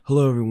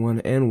Hello,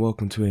 everyone, and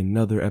welcome to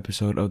another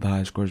episode of the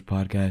High Scores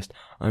Podcast.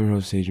 I'm your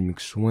host, Adrian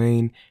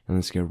McSwain, and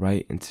let's get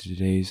right into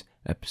today's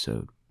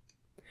episode.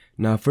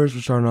 Now, first,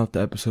 we're starting off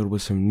the episode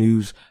with some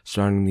news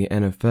starting the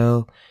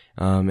NFL,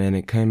 and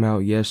it came out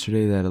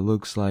yesterday that it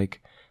looks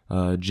like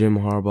Jim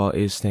Harbaugh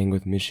is staying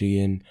with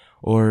Michigan,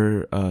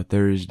 or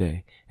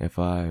Thursday, if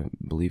I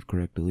believe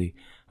correctly.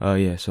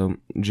 So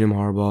Jim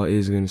Harbaugh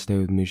is going to stay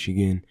with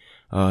Michigan.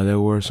 There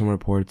were some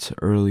reports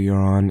earlier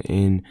on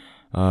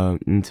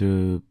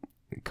into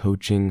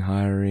coaching,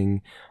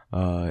 hiring,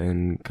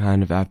 and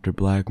kind of after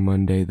Black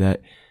Monday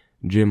that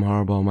Jim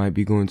Harbaugh might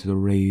be going to the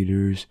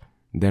Raiders.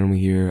 Then we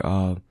hear,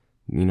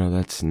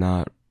 that's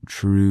not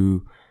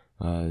true.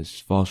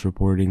 It's false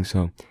reporting.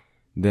 So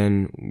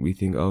then we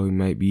think, he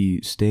might be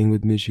staying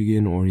with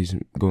Michigan or he's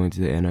going to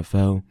the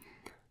NFL.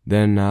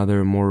 Then now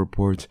there are more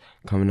reports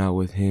coming out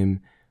with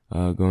him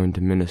going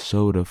to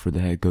Minnesota for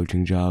the head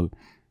coaching job.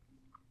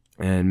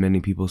 And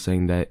many people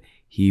saying that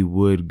he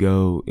would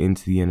go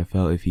into the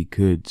NFL if he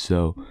could.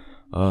 So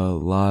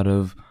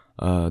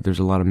there's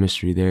a lot of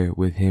mystery there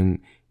with him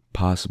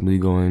possibly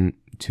going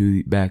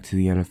back to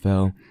the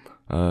NFL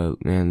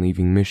and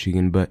leaving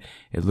Michigan. But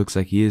it looks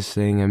like he is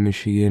staying at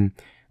Michigan.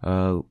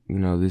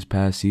 This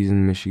past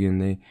season, Michigan,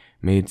 they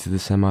made it to the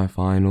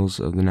semifinals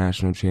of the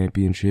national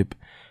championship.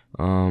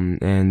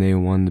 And they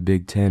won the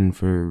Big Ten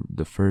for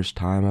the first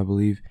time, I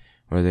believe.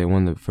 Or they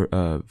won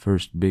the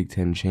first Big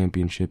Ten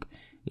championship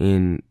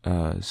in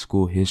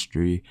school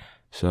history.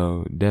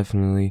 So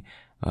definitely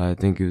I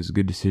think it was a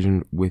good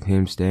decision with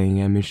him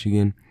staying at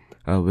Michigan.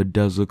 But it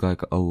does look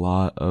like a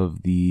lot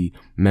of the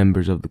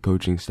members of the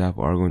coaching staff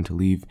are going to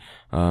leave.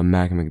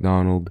 Mac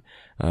McDonald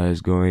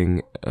is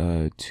going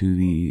to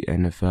the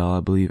NFL, I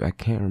believe. I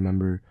can't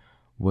remember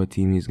what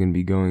team he's going to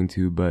be going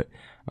to, but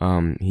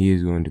he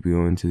is going to be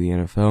going to the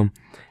NFL.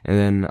 And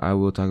then I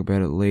will talk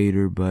about it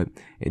later, but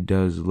it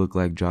does look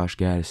like Josh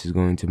Gattis is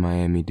going to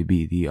Miami to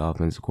be the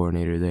offensive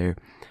coordinator there.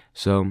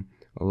 So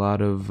a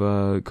lot of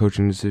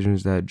coaching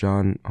decisions that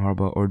John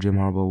Harbaugh or Jim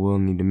Harbaugh will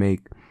need to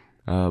make.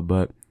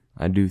 But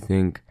I do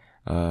think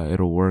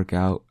it'll work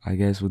out, I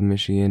guess, with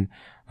Michigan.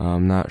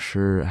 I'm not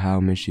sure how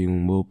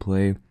Michigan will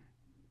play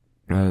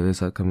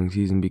this upcoming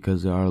season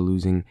because they are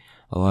losing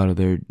a lot of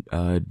their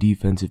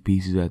defensive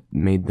pieces that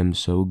made them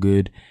so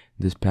good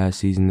this past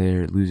season.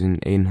 They're losing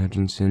Aiden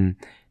Hutchinson,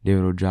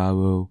 David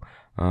Ojabo,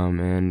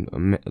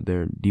 and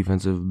their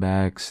defensive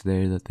backs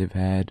there that they've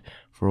had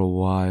for a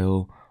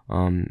while.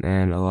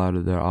 And a lot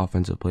of their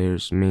offensive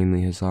players,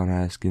 mainly Hassan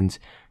Haskins,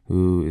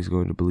 who is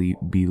going to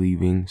be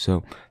leaving.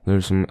 So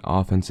there's some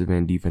offensive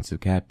and defensive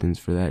captains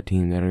for that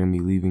team that are going to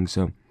be leaving.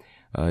 So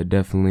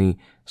definitely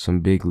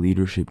some big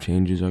leadership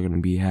changes are going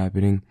to be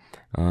happening.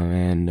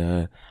 And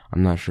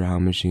I'm not sure how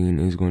Michigan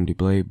is going to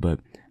play, but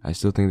I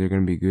still think they're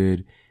going to be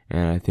good.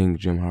 And I think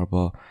Jim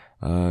Harbaugh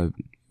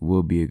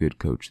will be a good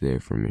coach there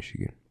for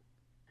Michigan.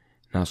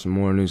 Now, some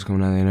more news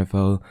coming out of the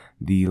NFL.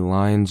 The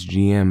Lions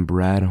GM,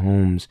 Brad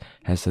Holmes,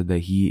 has said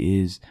that he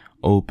is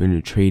open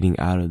to trading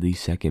out of the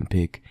second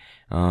pick.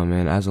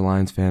 And as a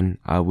Lions fan,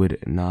 I would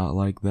not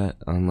like that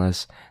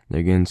unless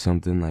they're getting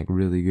something like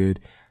really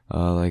good,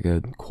 like a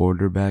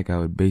quarterback. I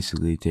would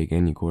basically take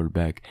any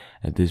quarterback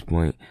at this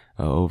point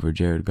over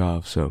Jared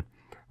Goff. So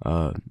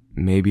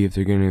maybe if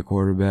they're getting a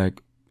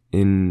quarterback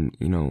in,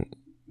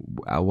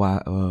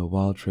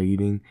 while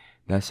trading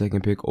that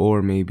second pick,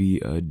 or maybe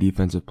a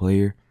defensive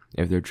player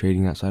if they're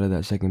trading outside of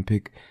that second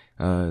pick,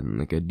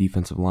 like a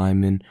defensive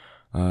lineman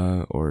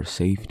or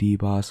safety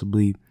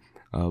possibly.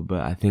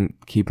 But I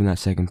think keeping that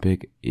second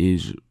pick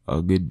is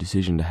a good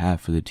decision to have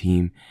for the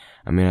team.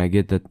 I mean, I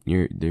get that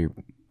they're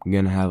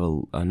going to have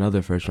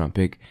another first-round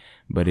pick,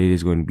 but it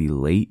is going to be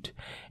late.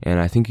 And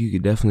I think you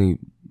could definitely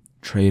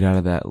trade out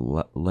of that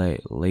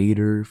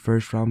later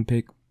first-round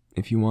pick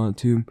if you want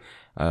to.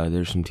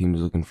 There's some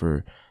teams looking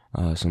for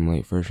some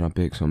late first-round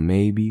picks, so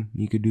maybe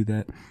you could do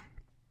that.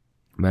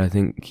 But I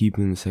think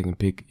keeping the second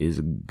pick is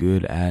a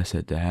good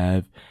asset to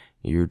have.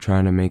 You're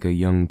trying to make a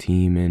young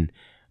team, and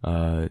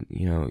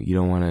you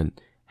don't want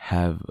to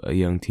have a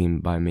young team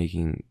by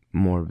making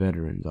more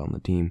veterans on the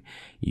team.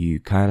 You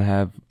kind of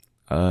have,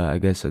 I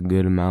guess, a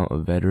good amount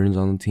of veterans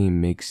on the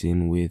team mixed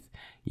in with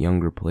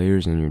younger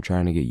players, and you're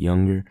trying to get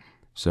younger.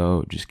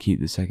 So just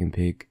keep the second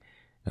pick,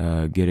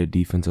 get a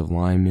defensive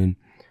lineman.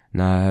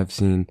 Now, I have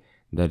seen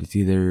that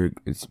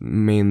it's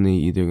mainly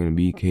either going to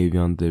be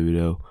Kayvon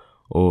Thibodeaux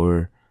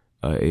or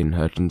Aiden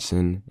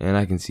Hutchinson, and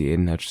I can see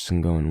Aiden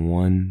Hutchinson going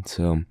 1,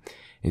 so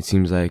it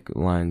seems like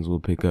Lions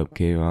will pick up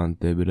Kayvon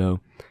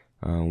Thibodeaux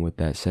with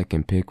that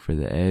second pick for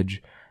the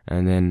edge,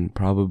 and then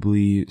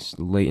probably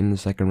late in the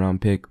second round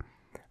pick.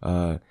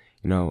 I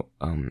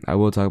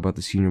will talk about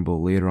the Senior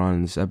Bowl later on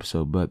in this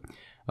episode, but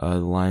the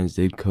Lions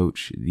did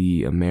coach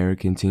the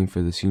American team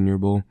for the Senior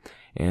Bowl,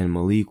 and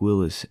Malik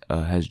Willis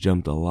has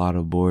jumped a lot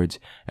of boards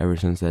ever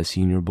since that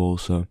Senior Bowl,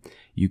 so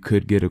you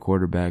could get a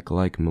quarterback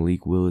like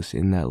Malik Willis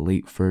in that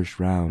late first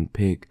round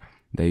pick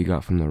that you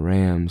got from the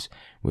Rams,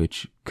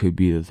 which could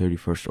be the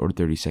 31st or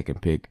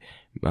 32nd pick,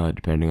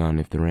 depending on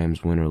if the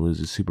Rams win or lose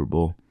the Super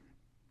Bowl.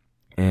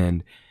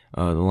 And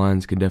The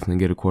Lions could definitely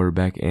get a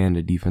quarterback and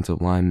a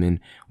defensive lineman,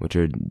 which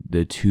are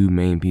the two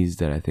main pieces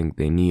that I think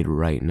they need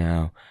right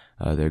now.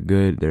 They're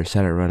good. They're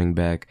set at running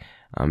back.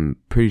 I'm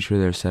pretty sure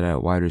they're set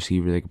at wide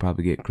receiver. They could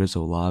probably get Chris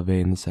Olave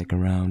in the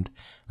second round,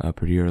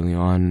 pretty early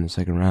on in the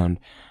second round.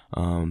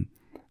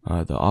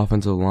 The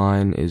offensive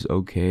line is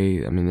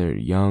okay. I mean, they're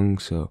young,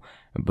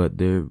 but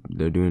they're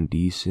doing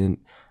decent,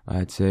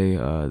 I'd say.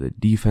 The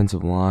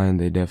defensive line,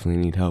 they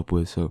definitely need help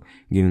with. So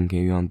getting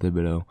Kayvon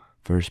Thibodeaux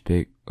first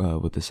pick,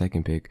 with the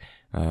second pick,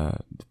 to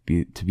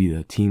be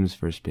the team's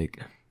first pick,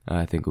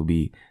 I think will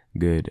be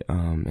good.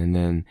 And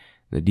then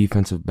the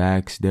defensive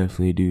backs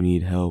definitely do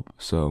need help.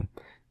 So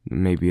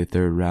maybe a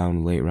third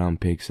round, late round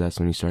pick. So that's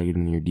when you start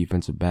getting your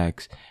defensive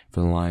backs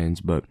for the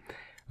Lions. But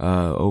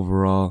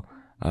overall,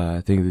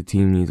 I think the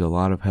team needs a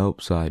lot of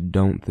help. So I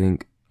don't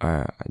think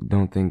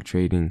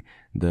trading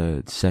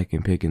the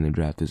second pick in the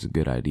draft is a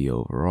good idea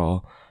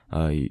overall.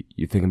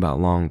 You're thinking about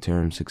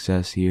long-term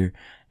success here,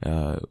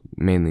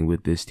 mainly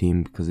with this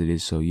team because it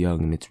is so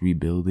young and it's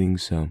rebuilding.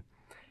 So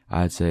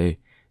I'd say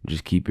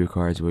just keep your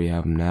cards where you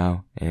have them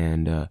now,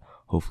 and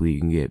hopefully you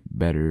can get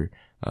better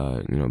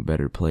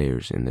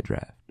players in the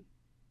draft.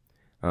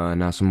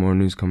 Now some more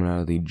news coming out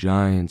of the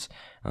Giants,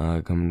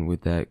 coming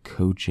with that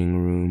coaching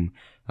room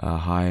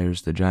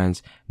hires. The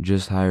Giants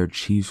just hired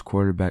Chiefs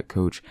quarterback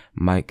coach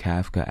Mike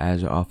Kafka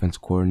as their offense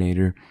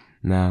coordinator.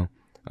 Now,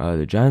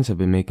 the Giants have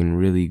been making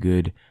really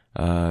good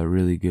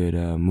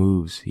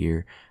moves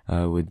here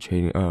with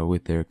trading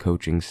with their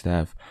coaching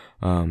staff.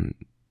 And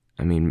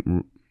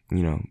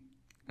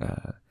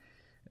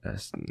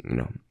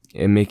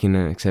making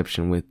an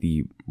exception with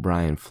the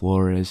Brian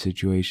Flores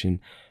situation.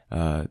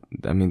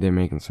 They're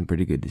making some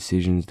pretty good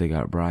decisions. They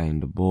got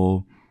Brian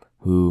DeBull,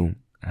 who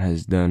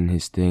has done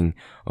his thing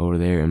over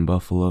there in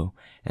Buffalo,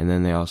 and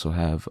then they also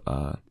have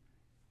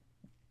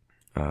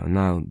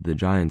now the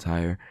Giants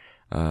hire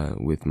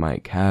with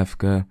Mike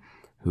Kafka,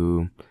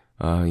 who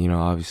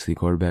obviously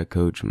quarterback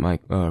coach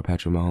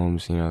Patrick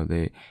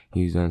Mahomes.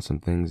 He's done some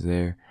things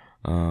there,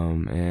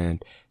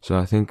 and so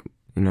I think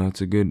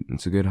it's a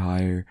good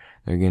hire.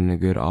 They're getting a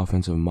good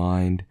offensive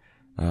mind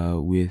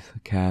with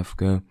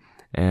Kafka,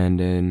 and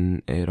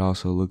then it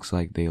also looks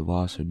like they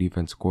lost their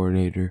defense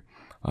coordinator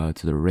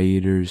to the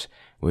Raiders,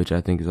 which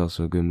I think is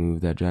also a good move.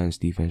 That Giants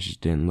defense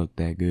just didn't look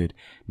that good.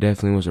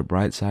 Definitely was a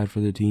bright side for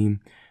the team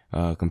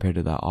compared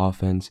to the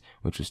offense,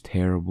 which was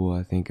terrible,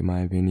 I think, in my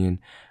opinion.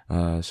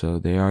 So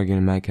they are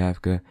getting Mike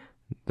Kafka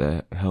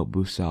that help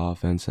boost the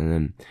offense, and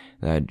then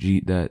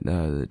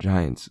the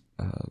Giants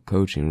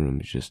coaching room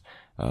is just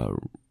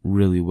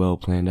really well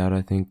planned out,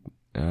 I think.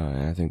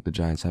 And I think the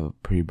Giants have a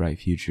pretty bright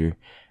future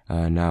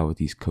now with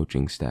these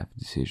coaching staff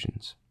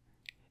decisions.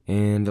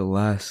 And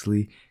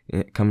lastly,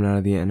 coming out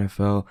of the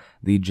NFL,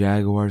 the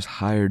Jaguars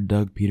hired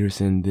Doug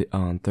Peterson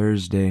on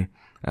Thursday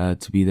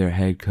to be their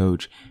head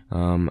coach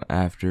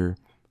after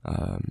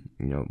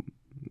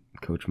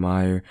Coach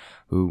Meyer,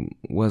 who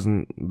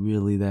wasn't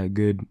really that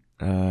good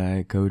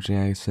at coaching,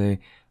 I say.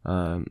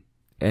 And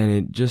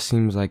it just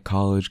seems like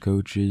college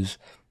coaches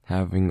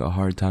having a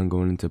hard time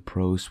going into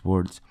pro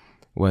sports,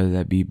 whether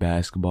that be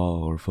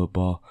basketball or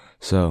football.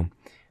 So,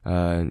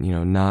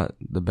 not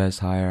the best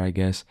hire, I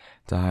guess,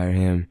 to hire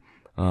him.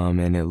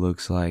 And it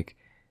looks like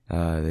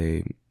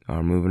they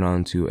are moving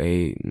on to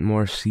a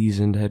more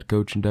seasoned head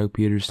coach in Doug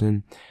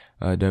Peterson.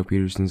 Doug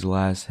Peterson's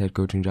last head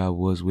coaching job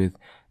was with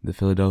the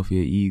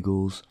Philadelphia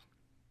Eagles,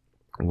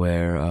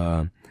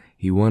 where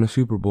he won a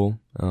Super Bowl,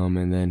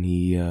 and then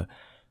he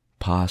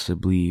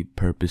possibly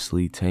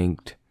purposely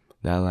tanked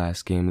that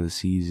last game of the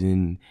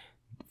season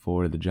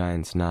for the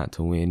Giants not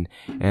to win,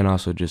 and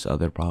also just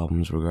other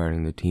problems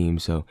regarding the team.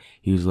 So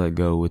he was let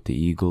go with the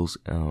Eagles,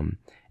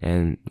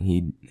 and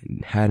he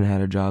hadn't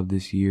had a job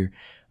this year.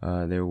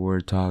 There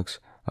were talks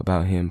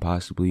about him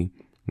possibly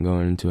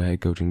going into a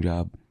head coaching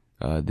job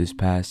this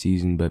past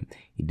season, but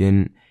he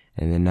didn't.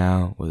 And then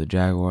now with the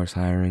Jaguars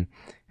hiring,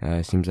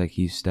 it seems like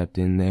he's stepped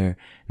in there.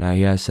 Now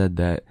he has said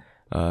that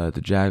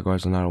the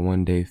Jaguars are not a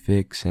one-day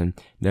fix, and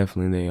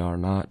definitely they are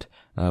not.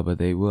 But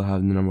they will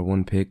have the number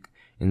 1 pick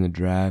in the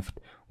draft.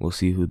 We'll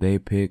see who they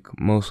pick.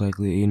 Most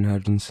likely Aiden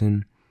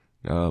Hutchinson.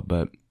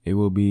 But it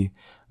will be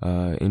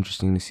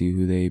interesting to see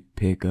who they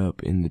pick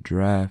up in the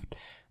draft.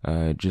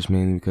 Just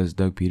mainly because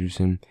Doug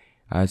Peterson,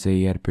 I'd say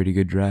he had a pretty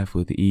good draft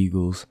with the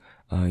Eagles,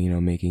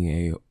 making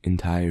a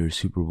entire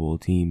Super Bowl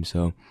team.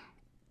 So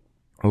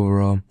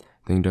overall,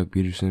 I think Doug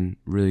Peterson,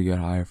 really good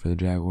hire for the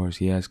Jaguars.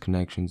 He has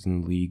connections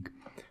in the league.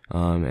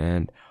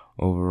 And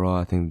overall,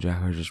 I think the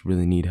Jaguars just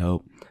really need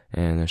help.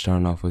 And they're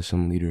starting off with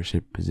some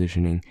leadership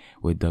positioning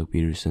with Doug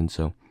Peterson.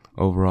 So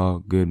overall,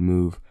 good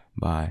move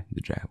by the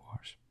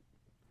Jaguars.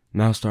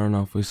 Now starting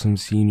off with some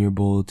Senior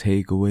Bowl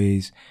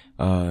takeaways.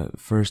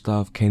 First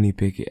off, Kenny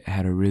Pickett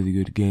had a really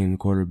good game, the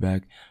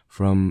quarterback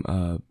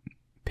from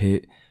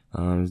Pitt.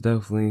 It's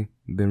definitely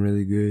been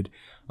really good.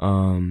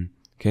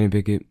 Kenny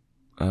Pickett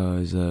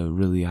is a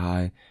really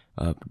high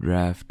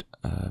draft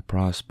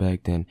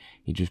prospect, and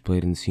he just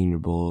played in the Senior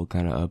Bowl,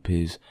 kind of up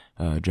his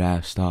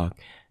draft stock.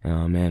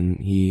 And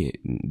he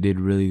did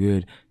really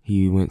good.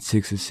 He went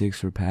 6 of 6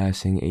 for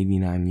passing,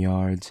 89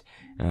 yards,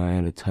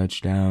 and a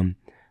touchdown,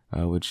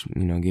 which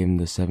gave him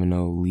the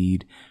 7-0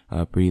 lead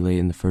pretty late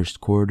in the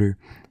first quarter.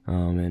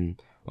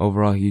 And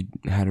overall, he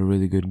had a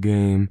really good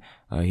game.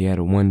 He had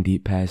a one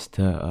deep pass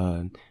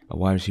to a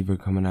wide receiver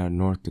coming out of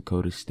North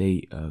Dakota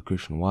State,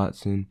 Christian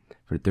Watson,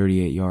 for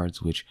 38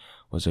 yards, which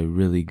was a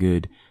really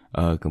good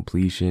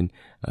completion.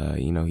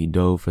 He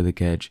dove for the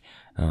catch,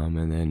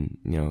 and then,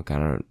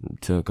 kind of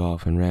took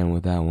off and ran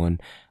with that one.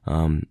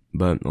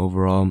 But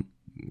overall,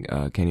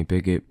 Kenny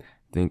Pickett,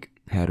 I think,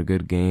 had a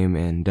good game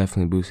and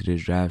definitely boosted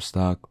his draft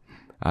stock.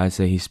 I'd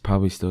say he's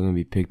probably still going to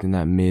be picked in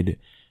that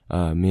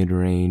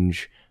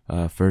mid-range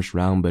first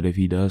round, but if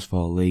he does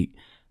fall late,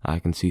 I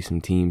can see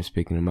some teams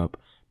picking him up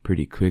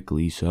pretty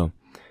quickly. So,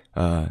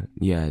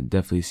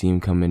 definitely see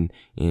him coming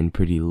in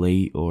pretty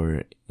late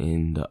or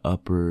in the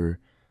upper,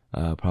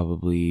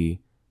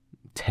 probably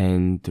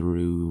 10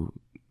 through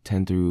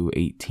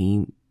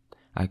 18.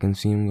 I can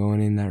see him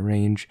going in that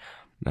range,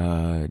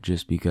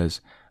 just because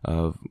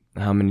of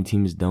how many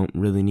teams don't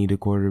really need a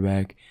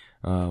quarterback.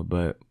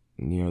 But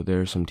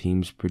there are some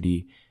teams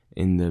pretty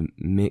in the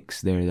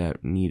mix there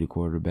that need a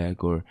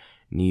quarterback or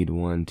need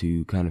one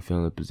to kind of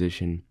fill the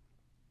position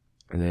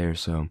there.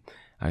 So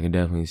I can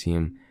definitely see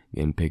him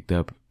getting picked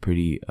up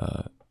pretty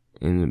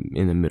in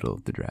the middle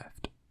of the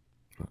draft.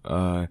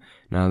 Now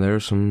there are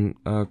some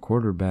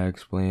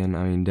quarterbacks playing.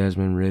 I mean,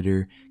 Desmond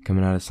Ridder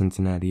coming out of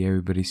Cincinnati.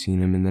 Everybody's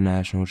seen him in the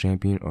national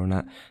championship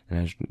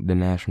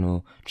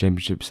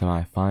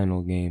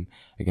semifinal game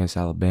against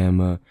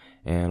Alabama,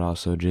 and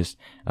also just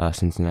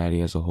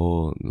Cincinnati as a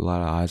whole. A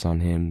lot of eyes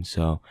on him.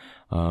 So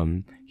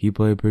he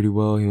played pretty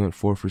well. He went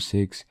 4 for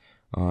 6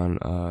 on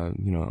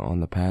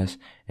the pass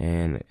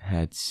and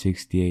had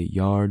 68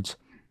 yards.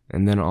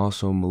 And then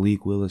also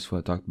Malik Willis, who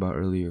I talked about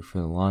earlier for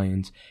the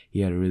Lions, he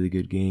had a really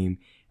good game.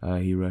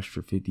 He rushed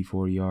for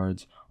 54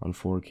 yards on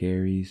 4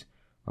 carries,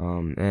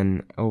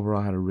 and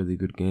overall had a really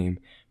good game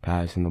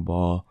passing the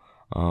ball.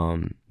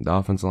 The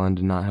offensive line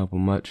did not help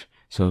him much,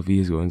 so if he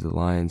is going to the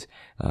Lions,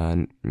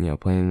 playing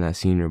in that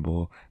Senior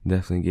Bowl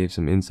definitely gave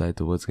some insight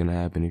to what's going to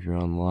happen if you're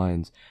on the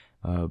Lions.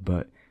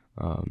 But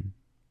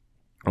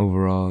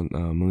overall,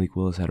 Malik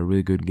Willis had a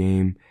really good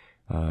game,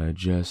 was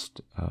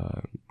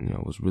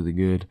really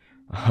good.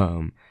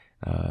 And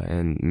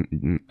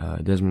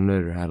Desmond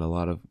Ridder had a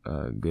lot of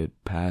good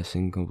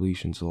passing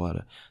completions, a lot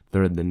of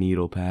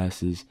thread-the-needle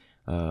passes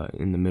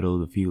in the middle of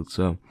the field.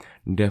 So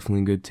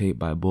definitely good tape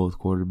by both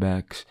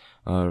quarterbacks,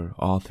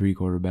 all 3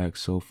 quarterbacks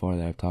so far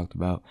that I've talked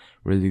about.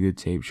 Really good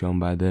tape shown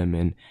by them,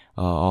 and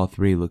all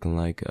 3 looking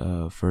like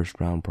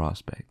first-round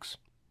prospects.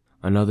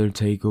 Another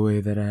takeaway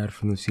that I had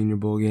from the Senior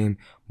Bowl game,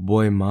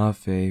 Boye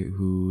Mafe,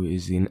 who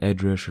is an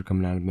edge rusher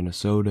coming out of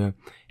Minnesota,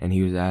 and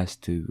he was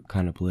asked to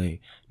kind of play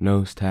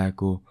nose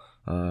tackle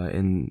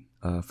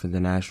for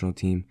the national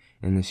team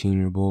in the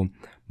Senior Bowl.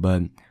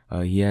 But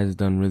he has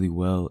done really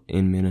well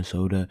in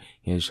Minnesota.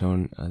 He has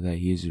shown that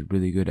he is a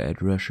really good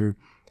edge rusher,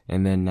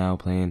 and then now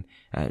playing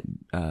at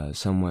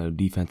somewhat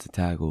defensive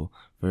tackle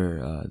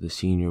for the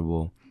Senior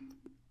Bowl.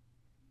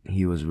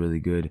 He was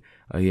really good.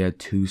 He had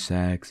 2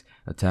 sacks,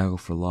 a tackle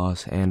for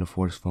loss, and a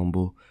forced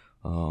fumble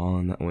all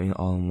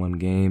in one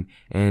game.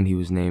 And he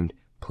was named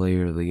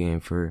Player of the Game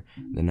for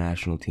the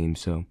national team.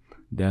 So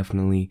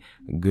definitely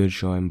a good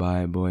showing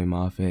by Boye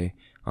Mafe.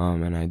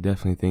 And I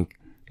definitely think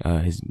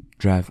his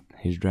draft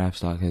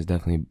stock has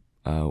definitely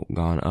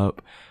gone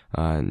up.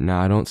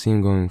 Now I don't see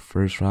him going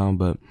first round,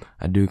 but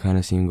I do kind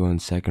of see him going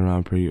second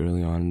round pretty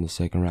early on in the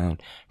second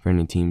round for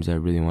any teams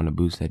that really want to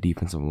boost that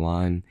defensive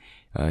line.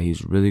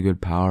 He's a really good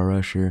power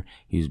rusher.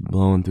 He's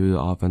blowing through the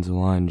offensive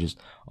line just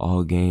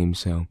all game.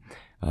 So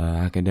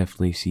I can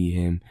definitely see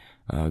him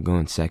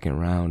going second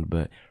round,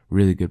 but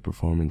really good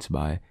performance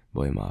by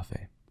Boye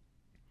Mafe.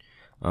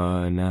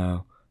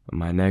 Now,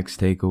 my next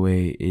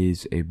takeaway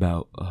is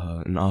about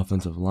an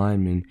offensive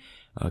lineman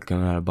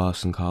coming out of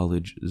Boston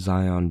College,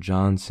 Zion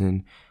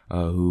Johnson,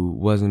 who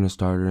wasn't a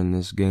starter in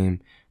this game,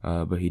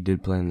 but he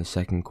did play in the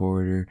second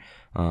quarter,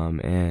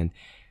 and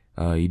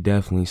you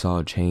definitely saw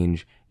a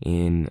change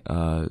in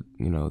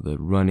the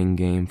running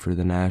game for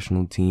the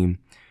national team,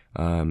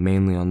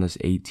 mainly on this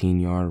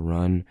 18-yard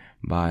run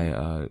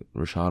by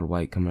Rachaad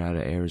White coming out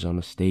of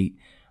Arizona State.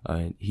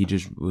 He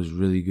just was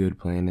really good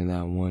playing in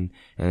that one,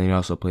 and he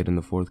also played in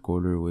the fourth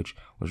quarter, which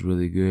was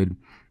really good.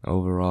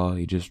 Overall,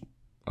 he just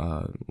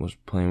was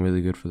playing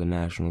really good for the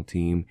national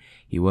team.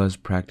 He was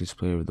practice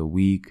player of the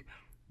week,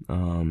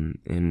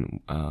 in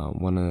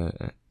one of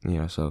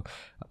the, so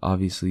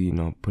obviously,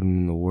 putting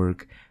in the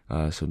work.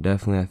 So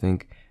definitely, I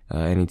think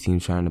any team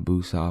trying to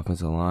boost the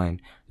offensive line,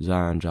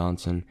 Zion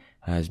Johnson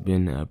has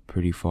been a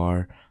pretty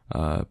far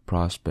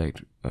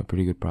prospect, a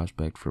pretty good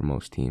prospect for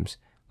most teams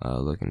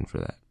looking for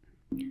that.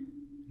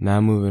 Now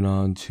moving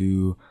on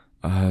to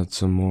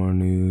some more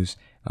news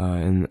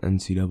in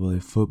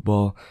NCAA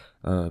football.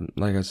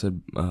 Like I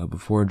said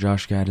before,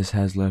 Josh Gattis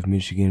has left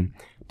Michigan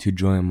to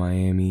join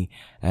Miami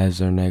as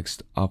their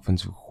next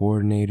offensive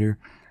coordinator.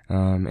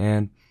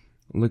 And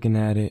looking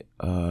at it,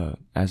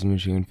 as a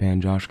Michigan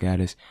fan, Josh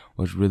Gaddis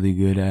was really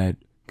good at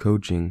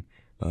coaching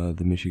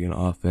the Michigan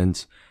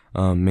offense,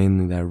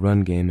 mainly that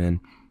run game. And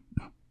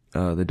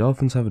the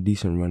Dolphins have a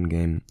decent run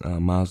game.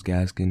 Myles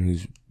Gaskin,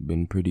 who's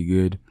been pretty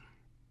good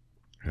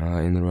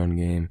in the run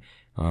game,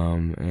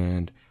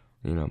 and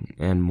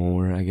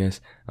more, I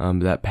guess.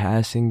 That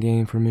passing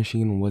game for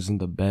Michigan wasn't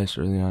the best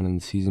early on in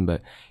the season,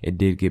 but it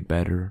did get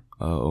better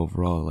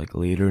overall, like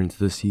later into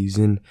the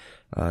season.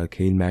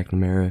 Cade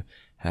McNamara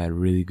had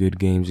really good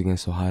games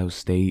against Ohio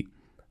State,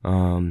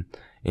 and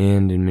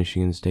in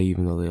Michigan State,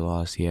 even though they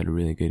lost, he had a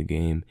really good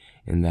game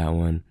in that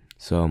one.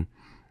 So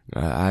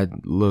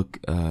I'd look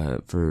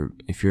for,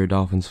 if you're a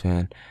Dolphins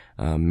fan,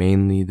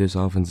 mainly this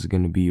offense is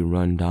going to be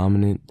run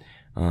dominant.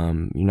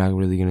 You're not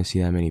really going to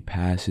see that many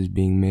passes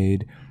being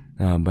made,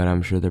 but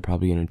I'm sure they're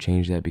probably going to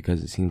change that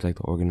because it seems like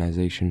the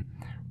organization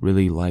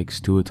really likes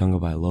Tua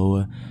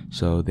Tagovailoa,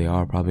 so they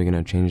are probably going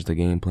to change the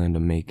game plan to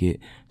make it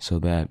so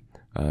that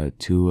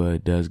Tua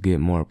does get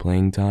more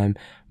playing time.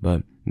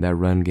 But that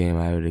run game,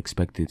 I would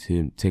expect it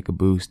to take a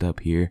boost up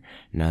here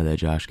now that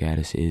Josh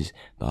Gaddis is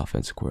the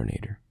offensive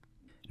coordinator.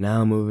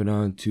 Now moving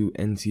on to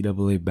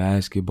NCAA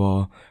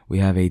basketball, we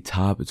have a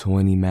top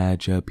 20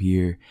 matchup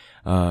here.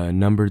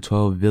 Number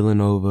 12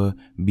 Villanova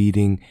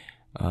beating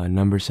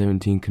number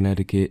 17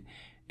 Connecticut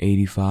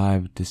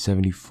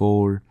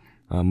 85-74,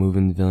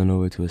 moving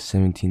Villanova to a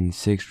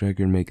 17-6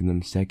 record, making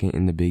them second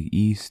in the Big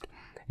East,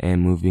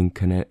 and moving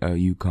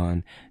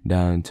UConn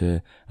down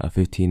to a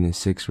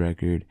 15-6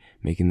 record,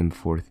 making them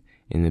fourth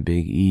in the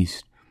Big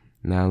East.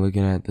 Now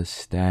looking at the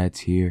stats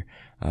here,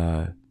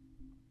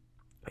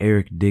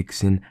 Eric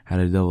Dixon had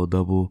a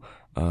double-double.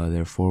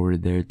 Their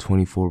forward there,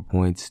 24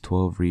 points,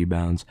 12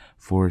 rebounds,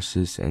 4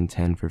 assists, and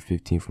 10 for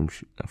 15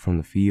 from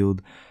the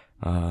field.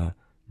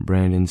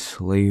 Brandon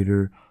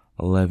Slater,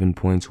 11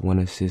 points, 1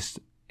 assist,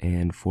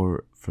 and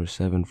 4 for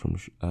 7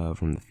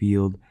 from the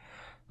field.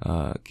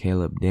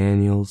 Caleb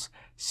Daniels,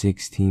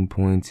 16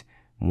 points,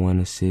 1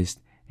 assist,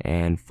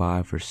 and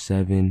 5 for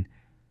 7.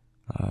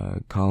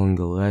 Colin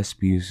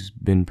Gillespie's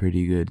been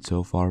pretty good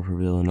so far for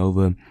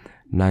Villanova.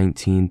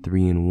 19,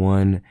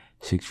 3-1,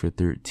 6 for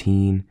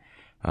 13.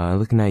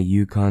 Looking at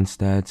UConn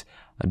stats,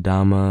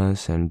 Adama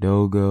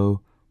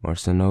Sanogo,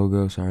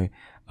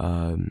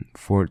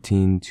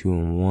 14,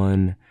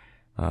 2-1.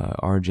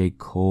 RJ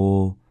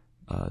Cole,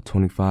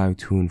 25,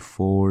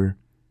 2-4.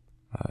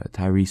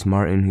 Tyrese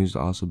Martin, who's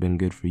also been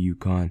good for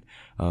UConn,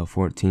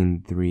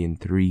 14,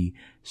 3-3.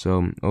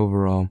 So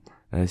overall,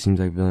 it seems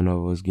like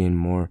Villanova was getting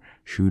more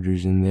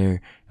shooters in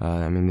there.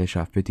 They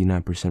shot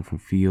 59% from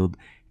field,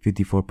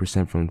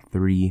 54% from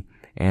 3,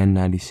 and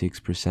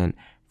 96%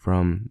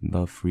 from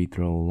the free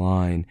throw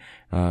line.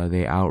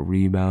 They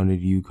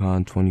out-rebounded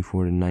UConn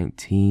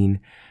 24-19,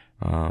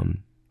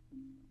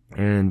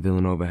 and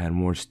Villanova had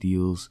more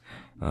steals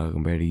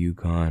compared to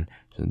UConn,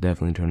 so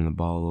definitely turning the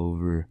ball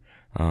over.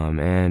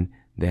 And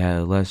they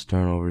had less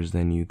turnovers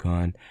than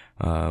UConn,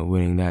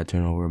 winning that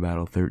turnover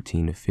battle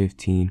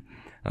 13-15.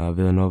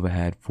 Villanova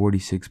had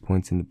 46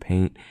 points in the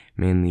paint,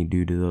 mainly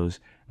due to those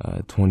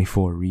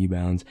 24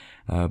 rebounds,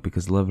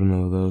 because 11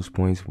 of those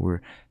points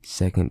were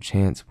second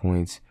chance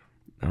points.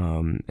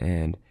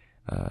 Villanova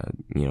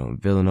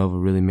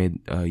really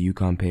made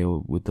UConn pay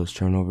with those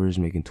turnovers,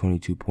 making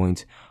 22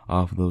 points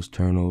off of those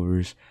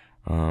turnovers.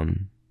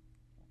 And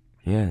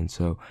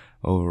so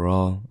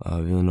overall,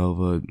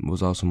 Villanova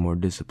was also more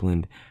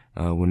disciplined,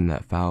 winning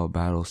that foul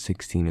battle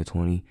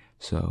 16-20.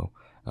 So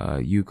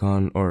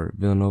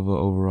Villanova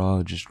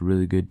overall, just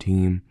really good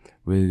team,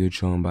 really good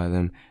showing by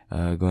them,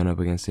 going up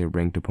against their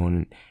ranked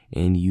opponent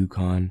in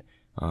UConn.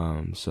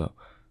 So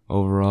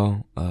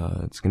overall,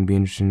 it's going to be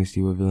interesting to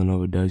see what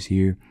Villanova does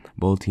here.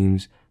 Both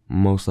teams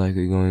most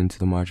likely going into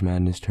the March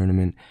Madness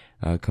tournament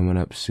coming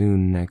up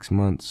soon next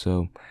month.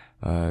 So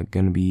going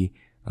to be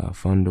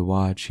fun to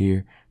watch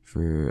here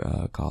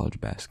for college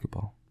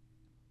basketball.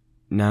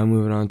 Now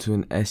moving on to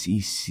an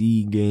SEC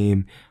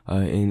game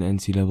in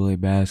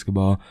NCAA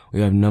basketball. We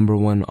have number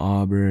 1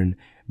 Auburn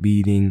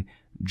beating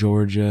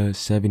Georgia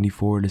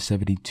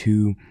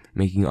 74-72,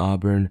 making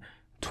Auburn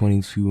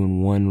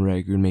 22-1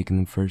 record, making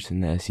them first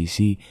in the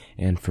SEC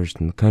and first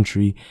in the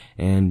country.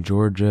 And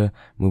Georgia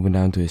moving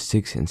down to a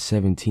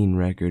 6-17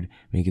 record,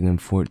 making them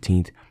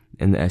 14th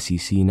in the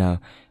SEC. Now,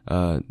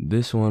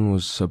 this one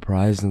was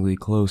surprisingly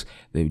close.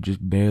 They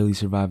just barely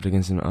survived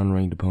against an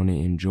unranked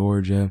opponent in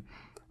Georgia.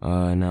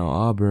 Now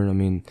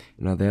Auburn,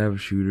 they have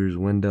shooters.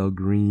 Wendell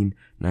Green,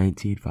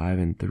 19,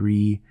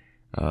 5-3.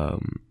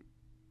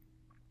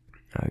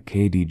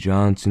 KD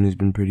Johnson has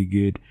been pretty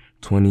good.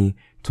 20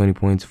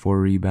 points, 4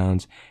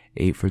 rebounds,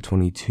 8 for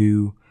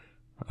 22.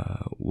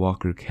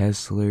 Walker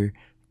Kessler,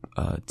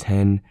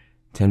 10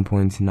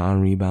 points,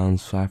 9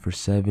 rebounds, 5 for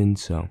 7.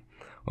 So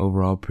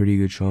overall, pretty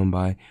good showing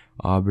by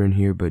Auburn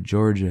here. But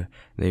Georgia,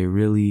 they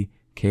really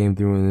came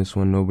through in this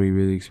one. Nobody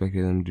really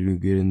expected them to do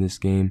good in this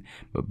game.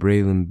 But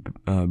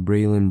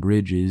Braylon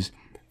Bridges,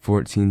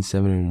 14,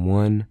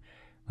 7-1.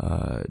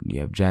 You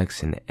have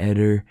Jackson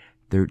Eder,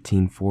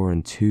 13,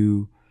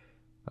 4-2.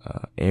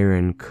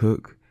 Aaron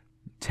Cook,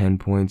 10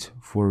 points,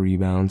 4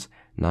 rebounds,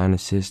 9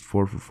 assists,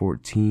 4 for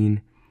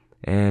 14.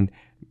 And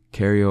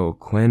Cario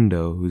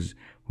Oquendo,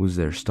 who's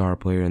their star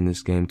player in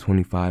this game,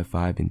 25,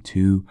 5, and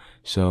 2.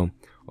 So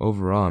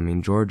overall, I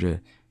mean,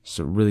 Georgia,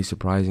 so really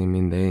surprising. I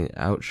mean, they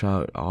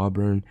outshot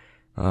Auburn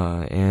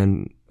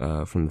and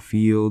from the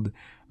field.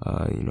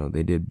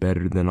 They did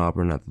better than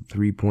Auburn at the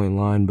 3-point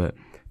line, but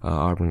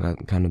Auburn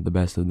got kind of the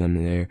best of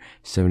them there,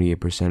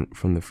 78%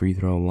 from the free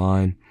throw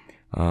line.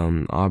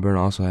 Auburn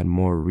also had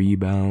more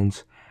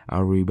rebounds,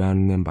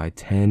 out-rebounding them by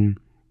 10,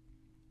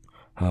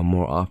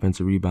 more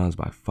offensive rebounds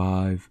by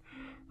 5,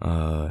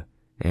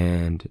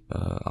 and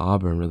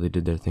Auburn really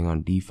did their thing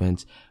on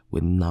defense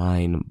with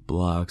 9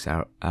 blocks,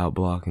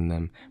 out-blocking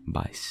them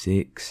by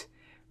 6.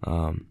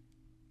 And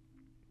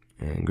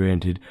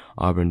granted,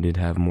 Auburn did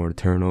have more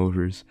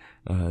turnovers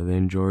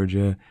than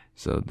Georgia,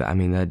 so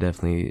that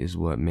definitely is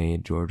what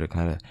made Georgia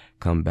kind of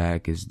come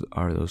back,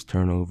 are those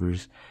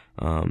turnovers.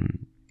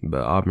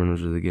 But Auburn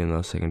was really getting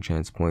those second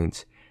chance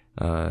points,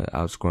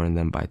 outscoring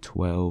them by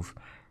 12.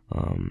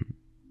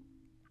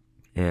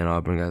 And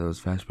Auburn got those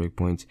fast break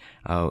points,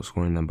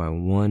 outscoring them by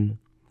 1.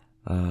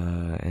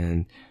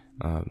 And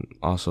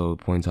also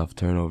points off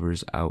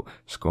turnovers,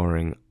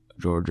 outscoring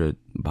Georgia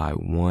by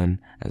 1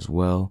 as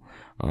well.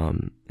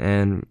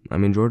 And I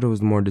mean, Georgia was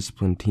the more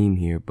disciplined team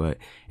here, but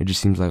it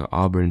just seems like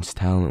Auburn's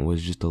talent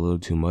was just a little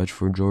too much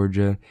for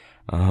Georgia.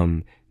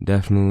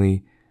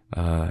 Definitely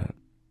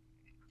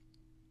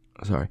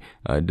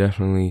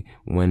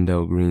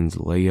Wendell Green's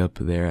layup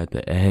there at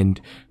the end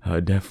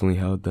definitely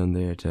helped them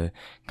there to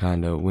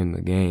kind of win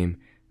the game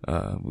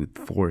with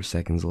 4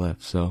 seconds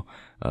left. So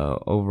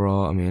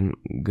overall, I mean,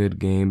 good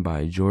game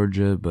by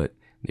Georgia, but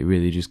they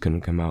really just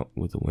couldn't come out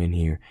with a win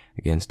here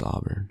against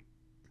Auburn.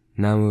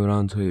 Now moving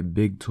on to a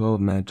Big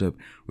 12 matchup,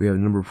 we have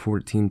number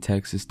 14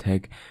 Texas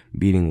Tech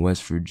beating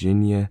West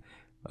Virginia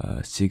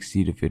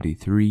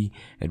 60-53,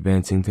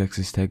 advancing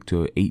Texas Tech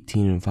to an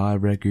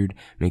 18-5 record,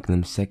 making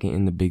them second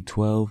in the Big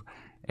 12,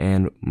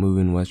 and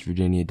moving West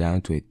Virginia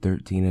down to a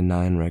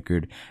 13-9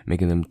 record,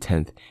 making them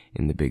 10th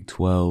in the Big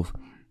 12.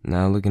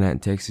 Now looking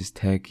at Texas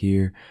Tech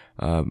here,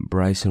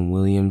 Bryson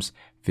Williams,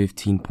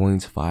 15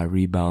 points, 5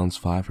 rebounds,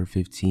 5 for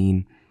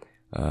 15.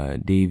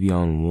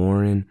 Davion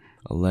Warren,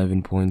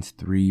 11 points,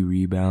 3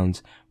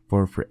 rebounds,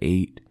 4 for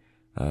 8,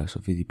 so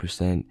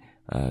 50%.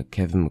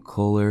 Kevin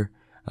McCullough,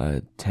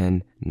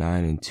 10,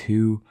 9, and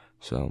 2,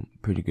 so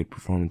pretty good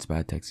performance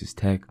by Texas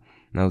Tech.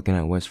 Now looking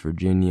at West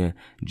Virginia,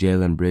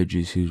 Jalen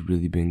Bridges, who's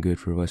really been good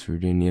for West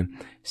Virginia,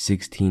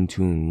 16,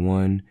 2, and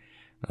 1.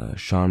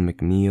 Sean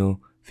McNeil,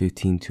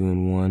 15, 2,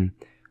 and 1.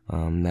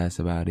 That's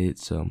about it.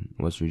 So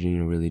West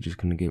Virginia really just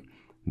gonna get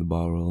the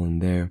ball rolling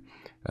there.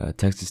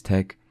 Texas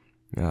Tech,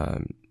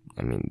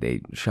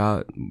 they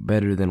shot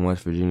better than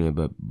West Virginia,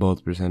 but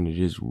both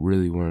percentages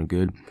really weren't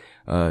good.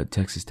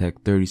 Texas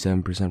Tech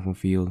 37% from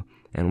field,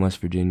 and West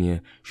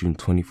Virginia shooting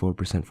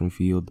 24% from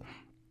field.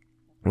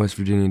 West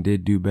Virginia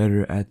did do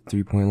better at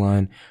the 3-point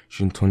line,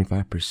 shooting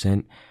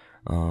 25%.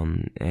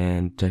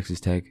 And Texas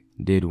Tech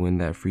did win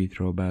that free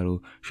throw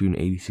battle, shooting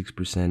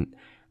 86%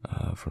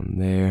 from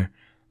there.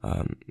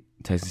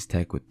 Texas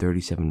Tech with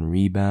 37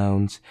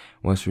 rebounds.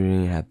 West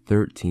Virginia had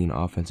 13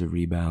 offensive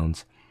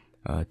rebounds.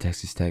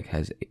 Texas Tech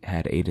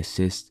had 8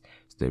 assists,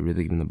 so they're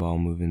really getting the ball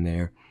moving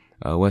there.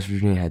 West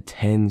Virginia had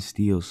 10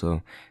 steals,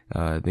 so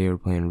they were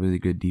playing really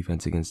good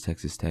defense against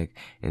Texas Tech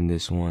in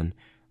this one.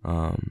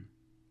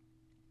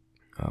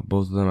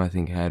 Both of them, I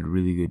think, had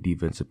really good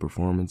defensive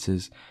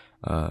performances.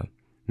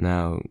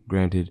 Now,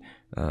 granted,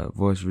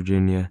 West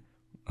Virginia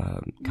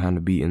kind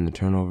of beat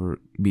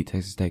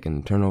Texas Tech in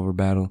the turnover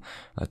battle.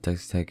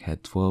 Texas Tech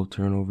had 12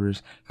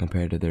 turnovers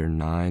compared to their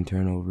 9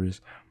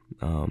 turnovers.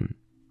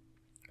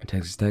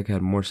 Texas Tech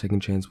had more second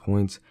chance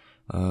points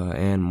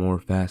and more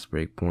fast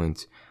break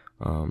points.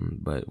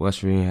 But West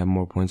Virginia had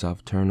more points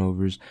off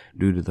turnovers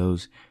due to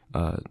those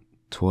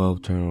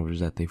 12 turnovers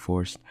that they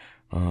forced.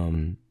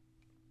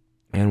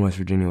 And West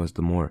Virginia was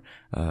the more,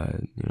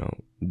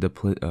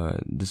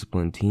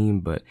 disciplined team,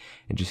 but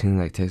it just seemed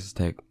like Texas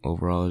Tech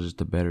overall is just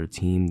a better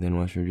team than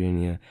West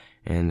Virginia,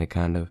 and they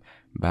kind of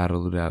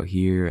battled it out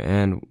here.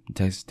 And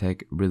Texas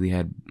Tech really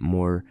had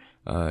more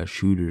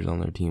shooters on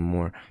their team,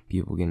 more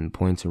people getting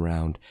points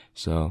around.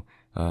 So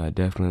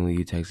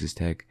definitely Texas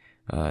Tech,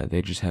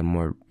 they just had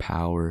more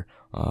power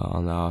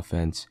on the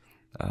offense,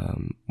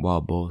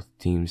 while both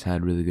teams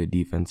had really good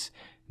defenses.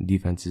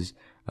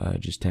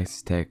 Just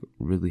Texas Tech,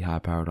 really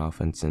high-powered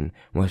offense, and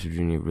West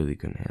Virginia really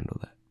couldn't handle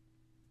that.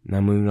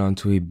 Now moving on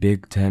to a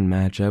Big 10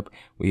 matchup,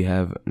 we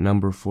have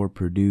number 4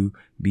 Purdue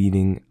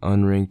beating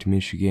unranked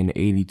Michigan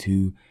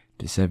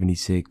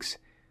 82-76.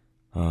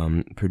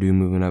 Purdue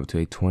moving up to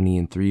a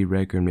 20-3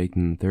 record,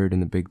 making them 3rd in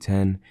the Big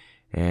 10,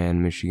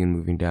 and Michigan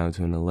moving down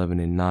to an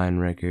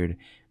 11-9 record,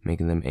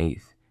 making them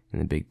 8th in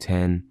the Big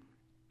 10.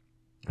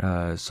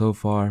 So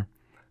far,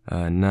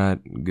 not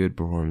good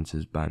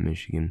performances by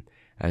Michigan.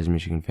 As a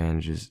Michigan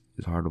fan, it's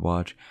hard to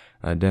watch.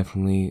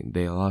 Definitely,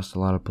 they lost a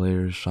lot of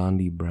players.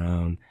 Shondi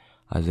Brown,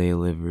 Isaiah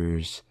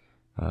Livers,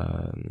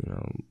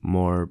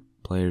 more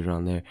players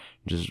on there.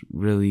 Just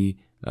really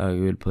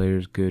good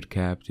players, good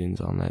captains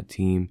on that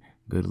team,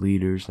 good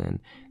leaders, and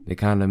they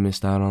kind of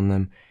missed out on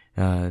them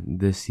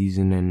this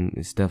season, and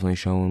it's definitely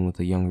showing with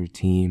a younger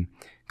team,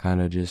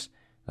 kind of just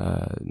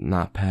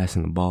not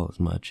passing the ball as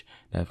much,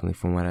 definitely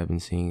from what I've been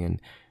seeing,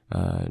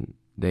 and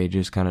they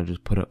just kind of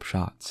just put up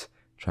shots,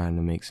 trying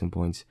to make some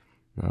points,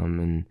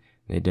 and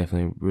they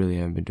definitely really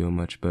haven't been doing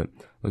much. But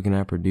looking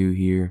at Purdue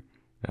here,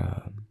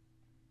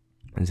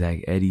 Zach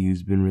Edey,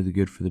 who's been really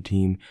good for the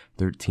team,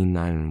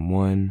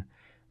 13-9-1.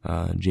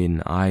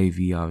 Jaden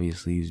Ivey,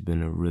 obviously, who's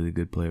been a really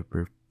good player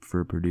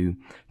for Purdue,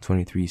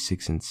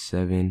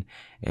 23-6-7,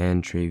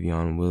 and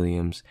Travion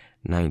Williams,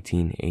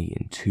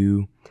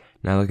 19-8-2.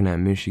 Now looking at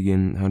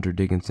Michigan, Hunter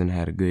Dickinson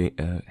had a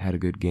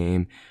good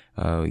game,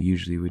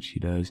 usually, which he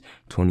does,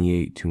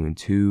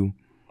 28-2-2.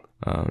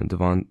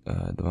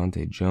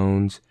 Devontae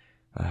Jones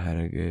had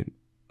a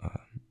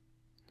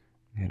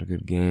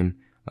good game,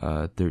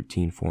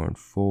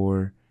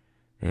 13-4-4,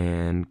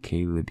 and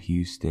Caleb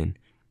Houston,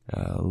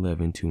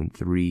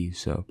 11-2-3.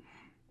 So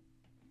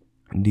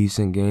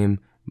decent game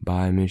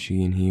by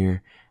Michigan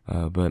here,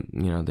 but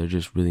they're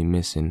just really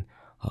missing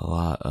a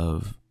lot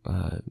of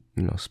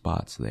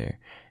spots there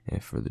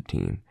for the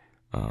team.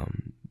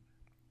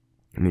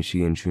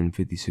 Michigan shooting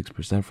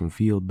 56% from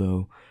field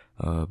though,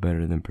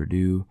 better than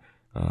Purdue,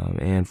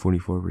 and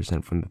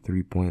 44% from the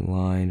 3-point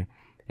line,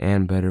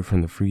 and better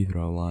from the free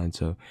throw line.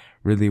 So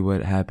really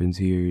what happens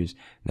here is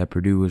that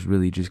Purdue was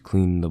really just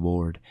cleaning the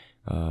board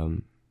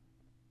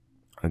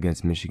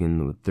against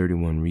Michigan with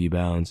 31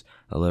 rebounds,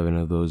 11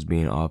 of those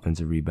being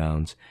offensive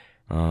rebounds.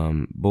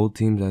 Both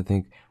teams, I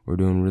think, were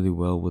doing really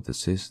well with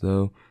assists,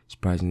 though,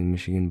 surprisingly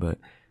Michigan, but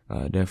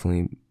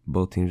definitely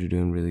both teams are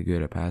doing really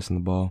good at passing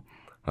the ball.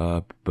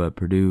 But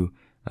Purdue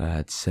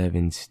had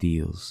 7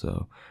 steals,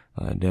 so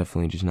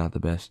definitely just not the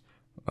best,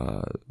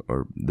 not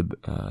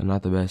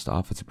the best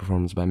offensive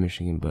performance by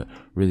Michigan, but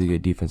really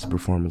good defensive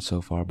performance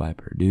so far by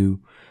Purdue.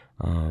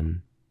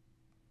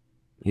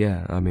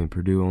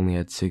 Purdue only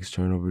had 6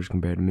 turnovers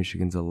compared to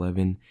Michigan's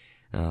 11,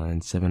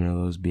 and 7 of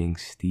those being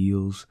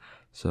steals.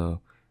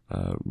 So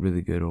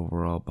really good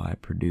overall by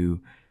Purdue.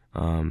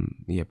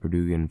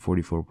 Purdue getting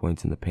 44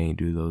 points in the paint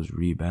due to those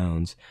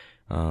rebounds,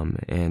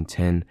 and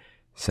 10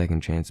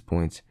 second chance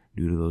points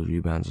due to those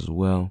rebounds as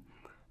well.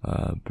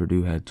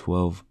 Purdue had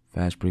 12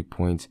 fast break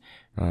points,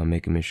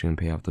 making Michigan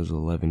pay off those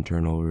 11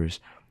 turnovers.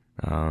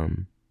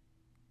 And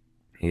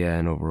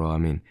overall,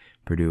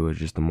 Purdue was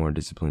just a more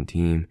disciplined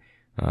team,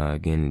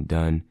 getting it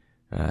done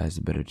as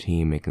a better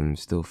team, making them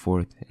still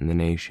 4th in the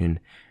nation,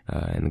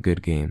 and a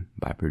good game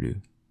by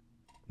Purdue.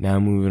 Now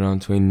moving on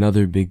to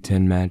another Big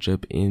Ten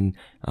matchup in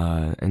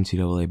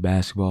NCAA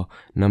basketball.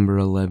 Number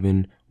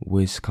 11,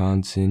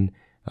 Wisconsin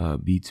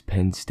beats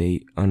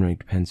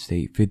unranked Penn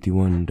State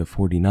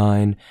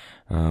 51-49,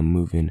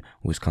 moving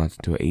Wisconsin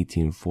to an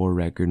 18-4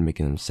 record,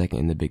 making them 2nd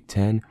in the Big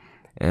Ten,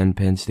 and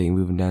Penn State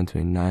moving down to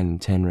a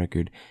 9-10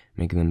 record,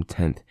 making them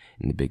 10th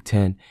in the Big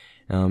Ten.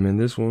 And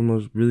this one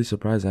was really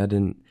surprised. I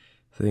didn't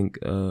think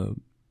this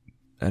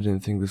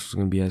was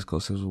going to be as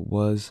close as it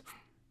was.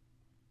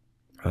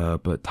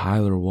 But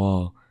Tyler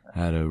Wall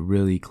had a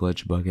really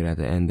clutch bucket at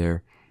the end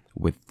there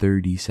with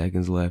 30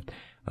 seconds left.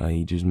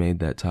 He just made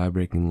that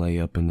tie-breaking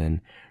layup, and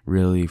then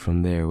really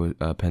from there,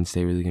 Penn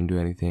State really didn't do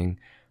anything.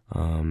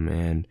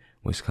 And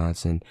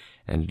Wisconsin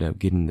ended up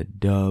getting the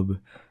dub.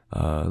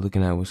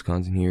 Looking at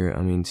Wisconsin here,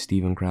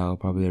 Steven Crowell,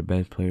 probably their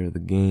best player of the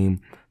game,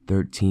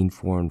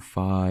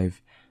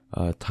 13-4-5.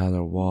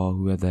 Tyler Wall,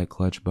 who had that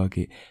clutch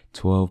bucket,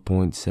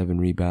 12.7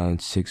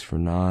 rebounds, 6 for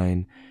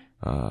 9.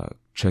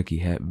 Chucky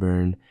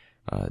Hepburn,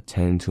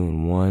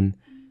 10-2-1.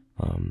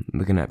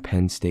 Looking at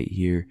Penn State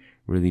here,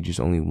 really just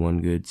only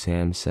one good,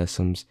 Sam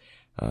Sessoms,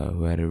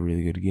 who had a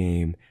really good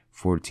game,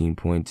 14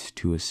 points,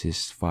 2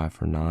 assists, 5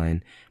 for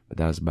 9. But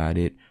that was about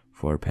it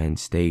for Penn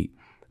State.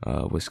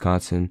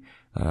 Wisconsin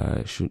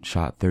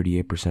shot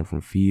 38%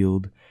 from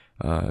field.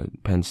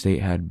 Penn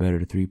State had better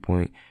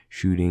 3-point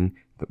shooting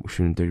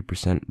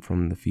 30%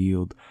 from the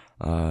field,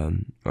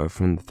 or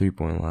from the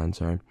 3-point line,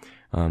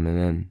 and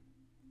then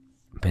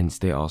Penn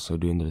State also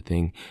doing their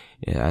thing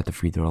at the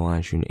free throw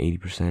line, shooting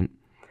 80%.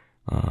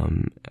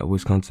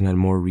 Wisconsin had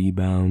more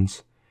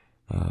rebounds.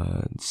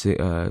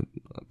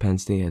 Penn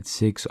State had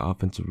 6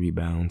 offensive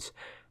rebounds.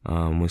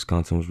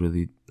 Wisconsin was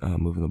really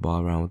moving the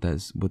ball around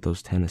with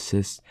those 10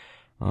 assists.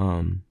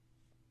 And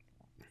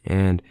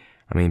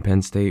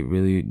Penn State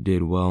really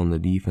did well on the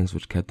defense,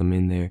 which kept them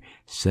in there.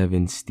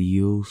 7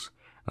 steals,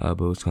 but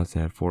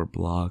Wisconsin had 4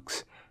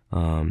 blocks.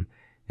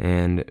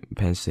 And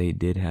Penn State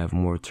did have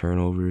more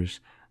turnovers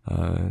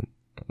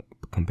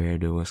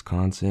compared to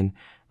Wisconsin,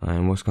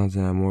 and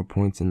Wisconsin had more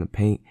points in the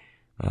paint,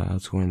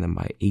 outscoring them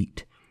by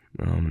 8.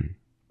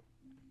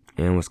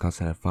 And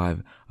Wisconsin had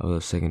 5 of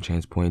those second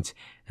chance points,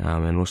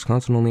 and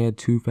Wisconsin only had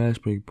 2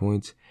 fast break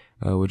points,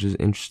 which is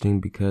interesting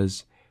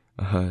because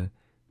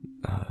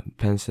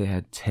Penn State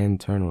had 10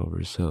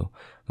 turnovers, so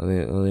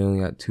they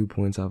only got 2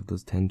 points off of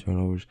those 10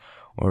 turnovers,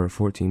 or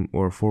 4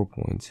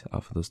 points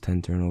off of those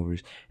 10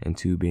 turnovers, and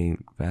 2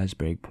 being fast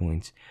break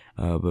points.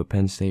 But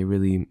Penn State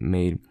really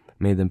made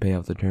made them pay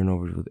off the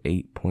turnovers with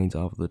 8 points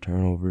off the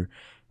turnovers,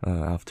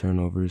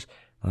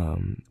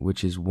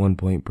 which is 1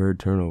 point per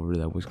turnover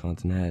that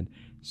Wisconsin had.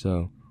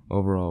 So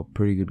overall,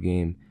 pretty good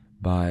game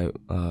by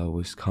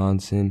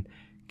Wisconsin,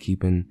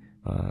 keeping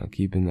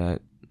that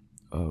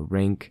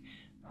rank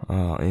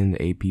in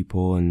the AP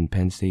poll, and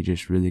Penn State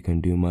just really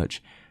couldn't do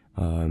much,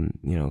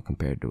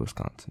 compared to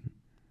Wisconsin.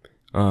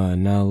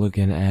 Now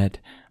looking at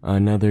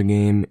another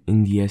game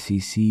in the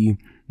SEC,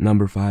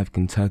 number 5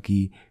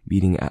 Kentucky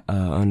beating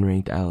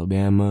unranked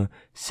Alabama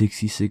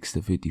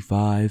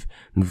 66-55,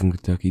 moving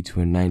Kentucky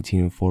to a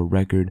 19-4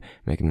 record,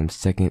 making them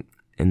second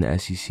in the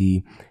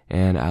SEC,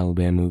 and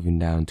Alabama moving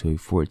down to a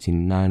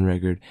 14-9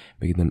 record,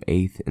 making them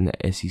 8th in the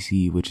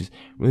SEC, which is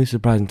really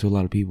surprising to a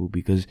lot of people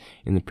because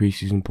in the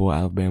preseason poll,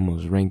 Alabama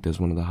was ranked as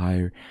one of the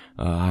higher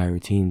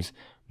teams,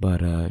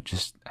 but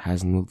just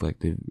hasn't looked like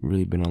they've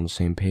really been on the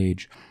same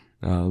page.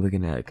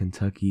 Looking at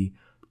Kentucky,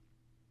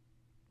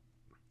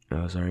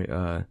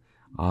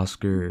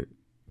 Oscar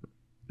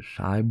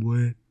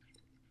Tshiebwe,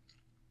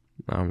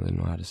 I don't really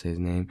know how to say his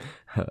name.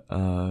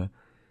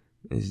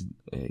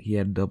 He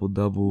had a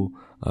double-double,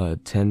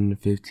 10,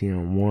 15,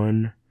 and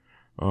 1.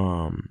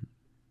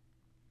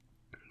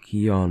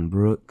 Keon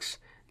Brooks,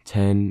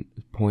 10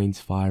 points,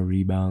 5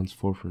 rebounds,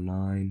 4 for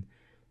 9.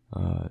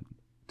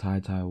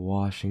 Ty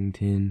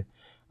Washington,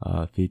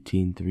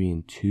 15, 3,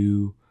 and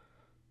 2.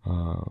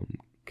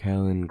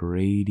 Kellen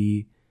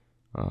Grady,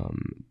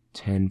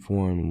 10,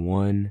 4, and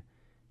 1.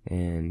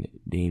 And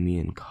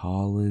Damian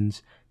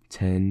Collins,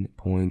 10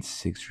 points,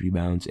 6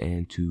 rebounds,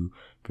 and 2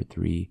 for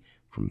 3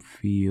 from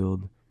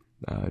field.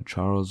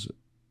 Charles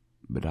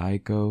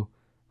Bediako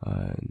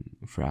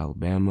for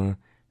Alabama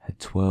had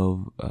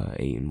 12,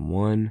 8, and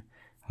 1,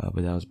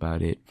 but that was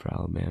about it for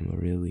Alabama,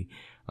 really.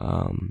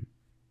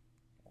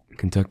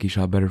 Kentucky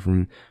shot better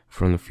from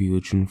the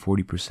field, shooting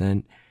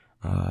 40%,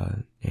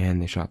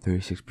 and they shot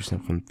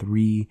 36% from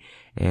 3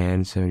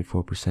 and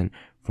 74%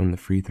 from the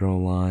free throw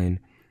line.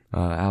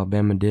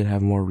 Alabama did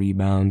have more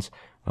rebounds,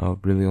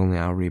 really only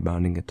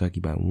out-rebounding Kentucky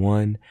by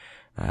 1.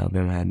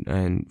 Alabama had,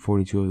 and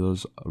 42 of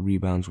those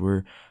rebounds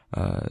were,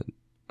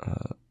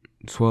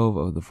 12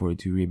 of the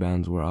 42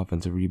 rebounds were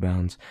offensive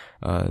rebounds.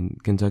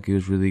 Kentucky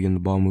was really getting the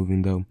ball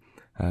moving, though,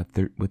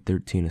 with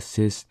 13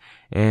 assists,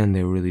 and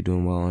they were really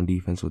doing well on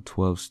defense with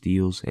 12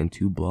 steals and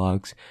 2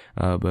 blocks,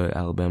 but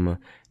Alabama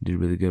did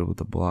really good with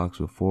the blocks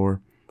with 4.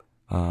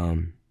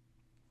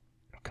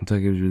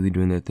 Kentucky was really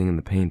doing their thing in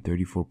the paint,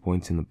 34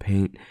 points in the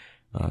paint,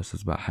 so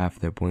it's about half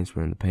their points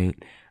were in the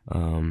paint.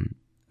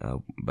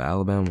 But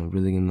Alabama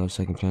really getting those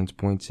second chance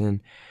points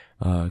in.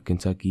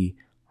 Kentucky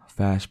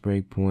fast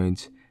break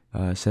points,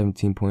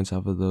 17 points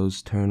off of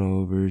those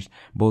turnovers.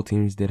 Both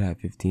teams did have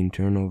 15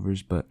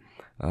 turnovers, but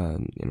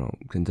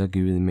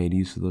Kentucky really made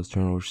use of those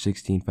turnovers.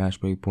 16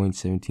 fast break points,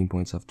 17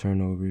 points off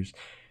turnovers,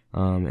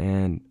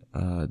 and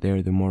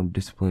they're the more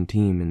disciplined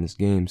team in this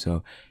game.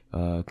 So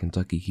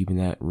Kentucky keeping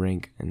that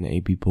rank in the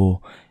AP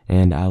poll,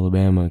 and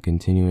Alabama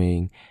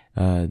continuing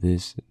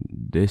this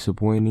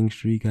disappointing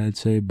streak, I'd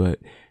say, but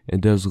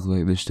it does look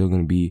like they're still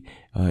going to be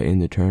in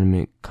the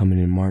tournament coming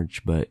in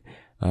March, but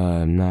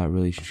I'm not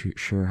really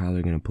sure how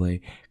they're going to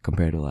play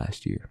compared to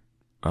last year.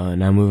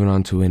 Now moving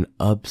on to an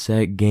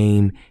upset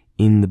game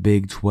in the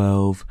Big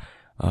 12.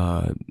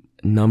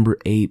 Number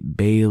 8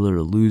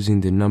 Baylor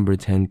losing to number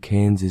 10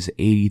 Kansas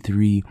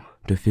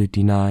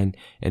 83-59,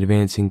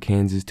 advancing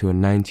Kansas to a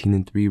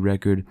 19-3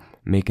 record,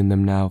 making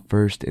them now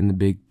first in the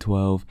Big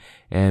 12,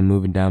 and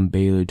moving down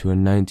Baylor to a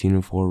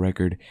 19-4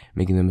 record,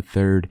 making them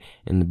third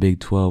in the Big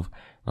 12.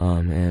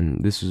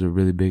 And this was a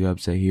really big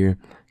upset here.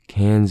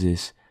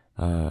 Kansas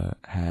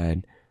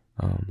had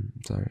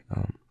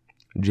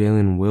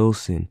Jalen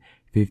Wilson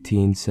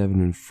 15,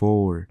 7, and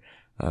 4.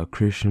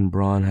 Christian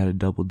Braun had a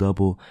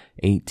double-double,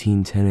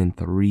 18, 10, and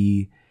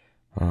 3.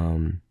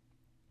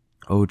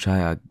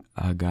 Ochai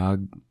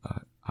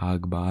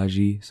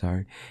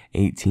Agbaji,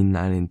 18,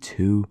 9, and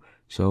 2.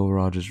 So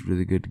overall, just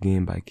really good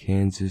game by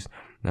Kansas.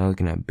 Now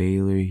looking at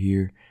Baylor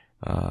here,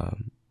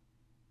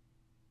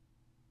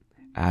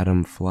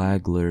 Adam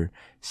Flagler,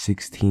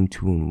 16,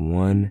 2, and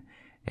 1,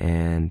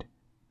 and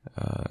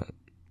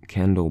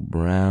Kendall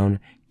Brown,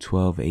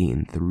 12, 8,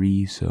 and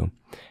 3. So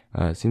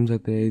it seems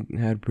like they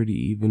had a pretty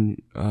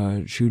even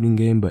shooting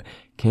game, but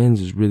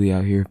Kansas really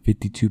out here,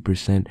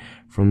 52%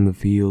 from the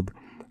field.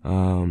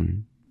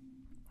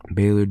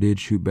 Baylor did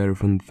shoot better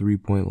from the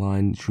 3-point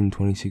line, shooting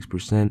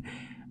 26%,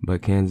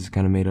 but Kansas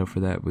kind of made up for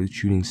that with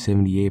shooting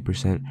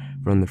 78%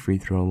 from the free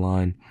throw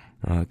line.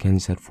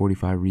 Kansas had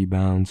 45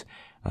 rebounds.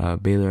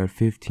 Baylor had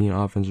 15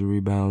 offensive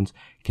rebounds.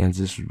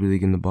 Kansas was really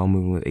getting the ball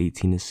moving with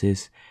 18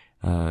 assists.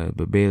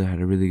 But Baylor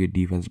had a really good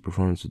defensive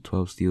performance with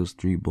 12 steals,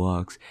 3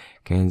 blocks.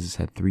 Kansas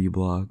had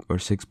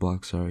 6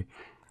 blocks,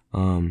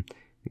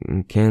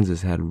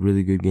 Kansas had a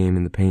really good game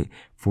in the paint,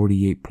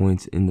 48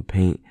 points in the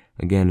paint.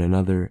 Again,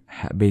 another,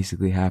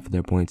 basically half of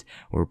their points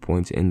were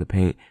points in the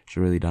paint,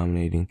 so really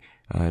dominating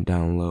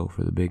down low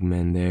for the big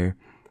men there.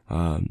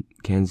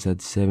 Kansas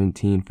had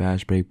 17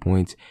 fast break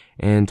points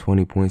and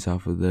 20 points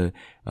off of the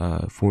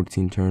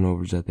 14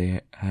 turnovers that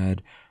they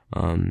had.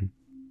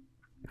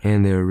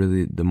 and they're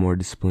really the more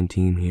disciplined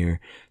team here.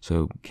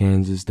 So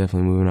Kansas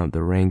definitely moving up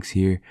the ranks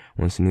here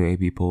once the new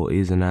AP poll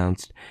is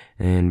announced,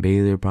 and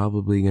Baylor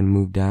probably going to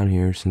move down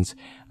here since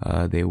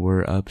they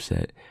were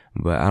upset,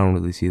 but I don't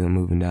really see them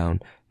moving down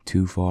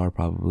too far,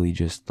 probably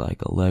just like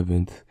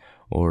 11th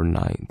or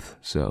 9th.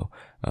 So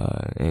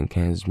and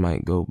Kansas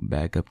might go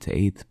back up to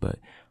 8th, but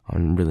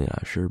I'm really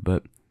not sure.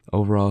 But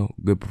overall,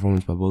 good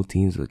performance by both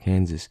teams, but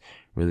Kansas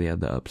really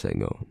had the upset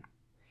going.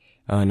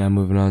 Now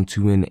moving on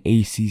to an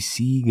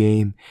ACC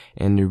game,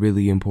 and a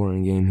really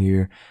important game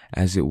here,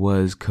 as it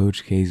was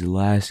Coach K's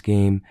last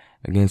game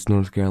against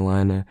North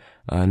Carolina.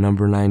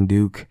 Number 9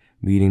 Duke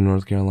beating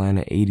North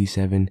Carolina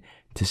 87-67,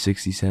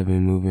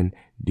 moving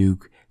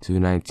Duke to a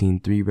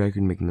 19-3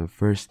 record, making them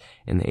first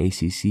in the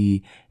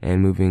ACC,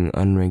 and moving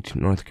unranked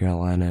North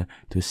Carolina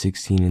to a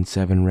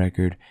 16-7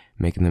 record,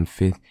 making them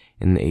 5th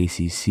in the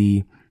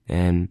ACC.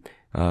 And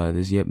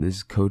this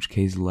is Coach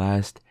K's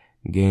last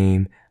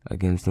game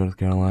against North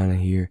Carolina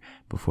here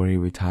before he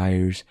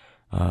retires.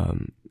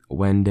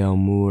 Wendell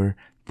Moore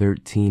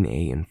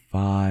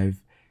 13-8-5,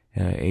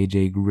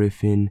 AJ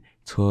Griffin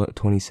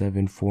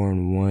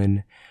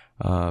 27-4-1.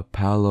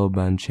 Paolo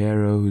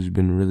Banchero, who's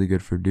been really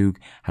good for Duke,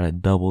 had a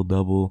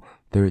double-double,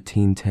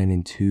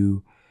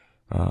 13-10-2.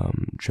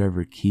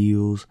 Trevor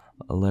Keels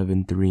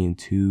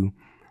 11-3-2.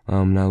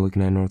 Now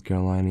looking at North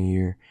Carolina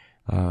here,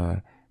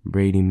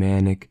 Brady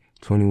Manick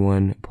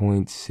 21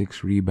 points,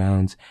 6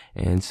 rebounds,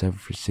 and 7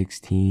 for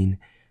 16.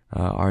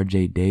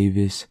 RJ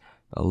Davis,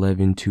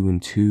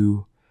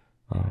 11-2-2.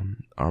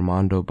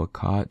 Armando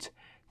Bacot,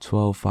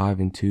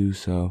 12-5-2.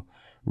 So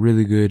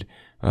really good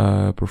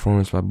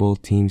performance by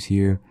both teams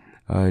here.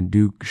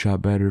 Duke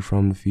shot better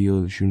from the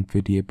field, shooting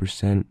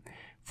 58%,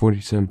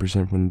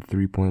 47% from the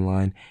three-point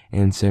line,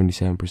 and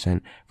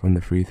 77% from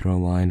the free throw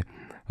line.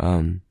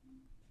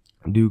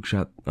 Duke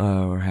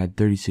had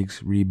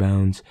 36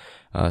 rebounds,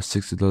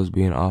 6 of those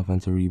being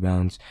offensive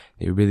rebounds.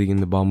 They were really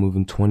getting the ball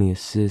moving, 20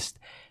 assists,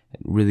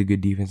 really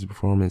good defensive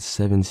performance,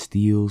 7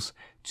 steals,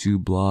 2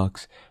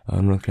 blocks.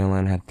 North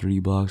Carolina had 3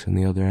 blocks on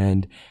the other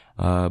end,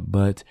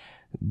 but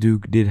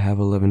Duke did have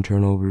 11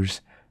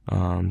 turnovers.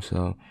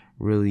 So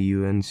really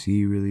UNC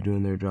really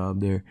doing their job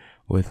there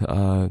with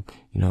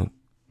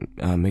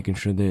making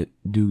sure that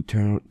Duke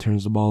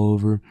turns the ball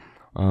over.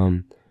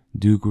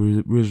 Duke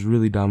was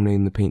really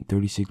dominating the paint,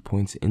 36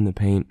 points in the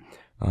paint,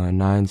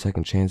 9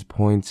 second chance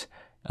points,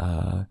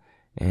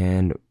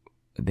 and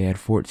they had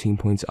 14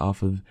 points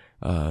off of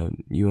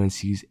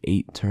UNC's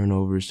 8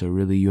 turnovers, so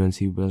really UNC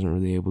wasn't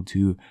really able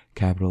to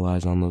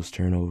capitalize on those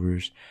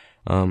turnovers.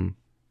 UNC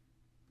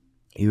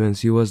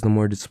was the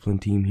more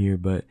disciplined team here,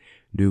 but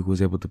Duke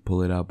was able to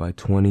pull it out by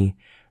 20,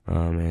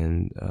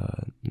 and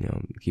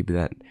keep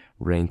that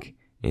rank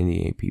in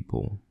the AP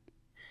poll.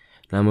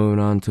 Now moving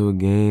on to a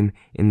game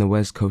in the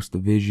West Coast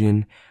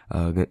Division.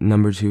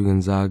 Number 2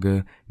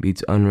 Gonzaga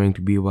beats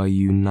unranked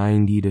BYU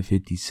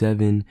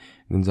 90-57.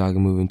 Gonzaga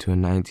moving to a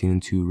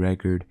 19-2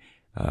 record,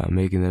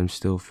 making them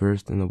still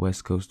first in the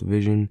West Coast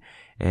Division,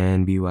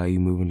 and BYU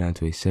moving down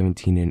to a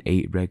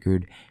 17-8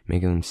 record,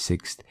 making them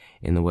 6th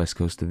in the West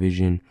Coast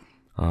Division.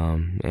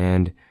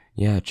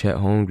 Chet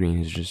Holmgren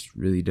has just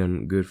really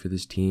done good for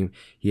this team.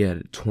 He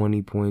had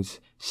 20 points,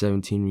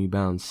 17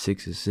 rebounds,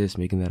 6 assists,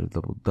 making that a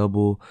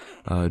double-double.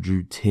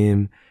 Drew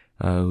Timm,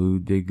 who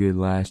did good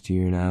last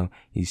year, now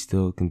he's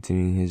still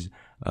continuing his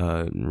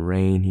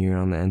reign here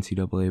on the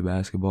NCAA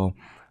basketball.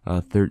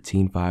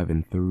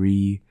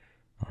 13-5-3.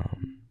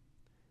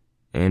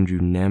 Andrew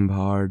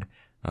Nembhard,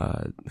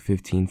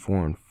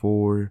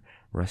 15-4-4.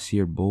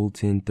 Rasir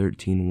Bolton,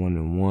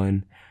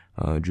 13-1-1.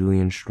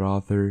 Julian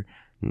Strother,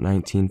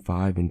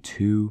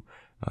 19-5-2.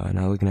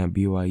 Now looking at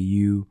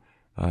BYU,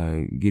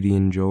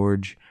 Gideon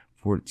George,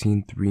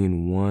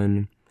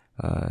 14-3-1.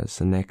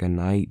 Seneca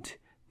Knight,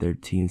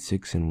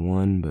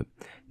 13-6-1. But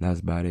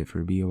that's about it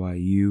for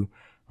BYU.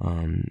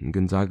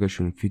 Gonzaga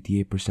shooting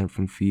 58%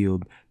 from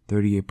field,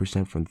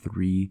 38% from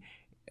 3,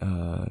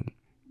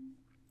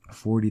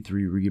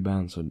 43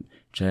 rebounds. So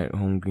Chet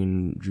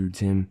Holmgren, Drew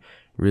Timm,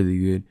 really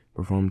good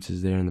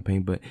performances there in the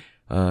paint. But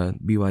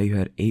BYU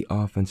had 8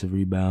 offensive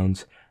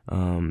rebounds.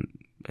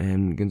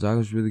 And Gonzaga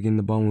was really getting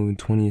the ball moving,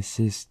 20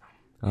 assists,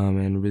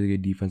 and really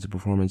good defensive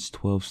performance,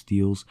 12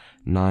 steals,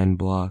 9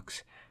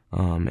 blocks,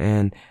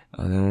 and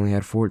they only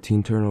had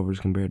 14 turnovers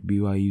compared to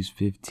BYU's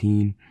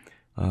 15.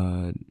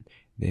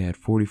 They had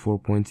 44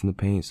 points in the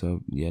paint,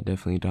 so yeah,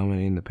 definitely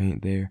dominating the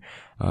paint there.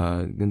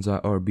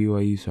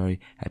 BYU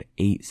had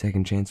 8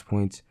 second chance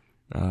points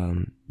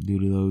due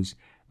to those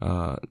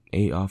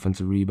 8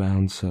 offensive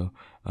rebounds, so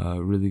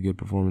really good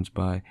performance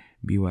by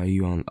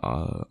BYU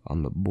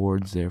on the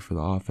boards there for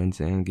the offense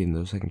and getting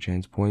those second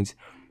chance points.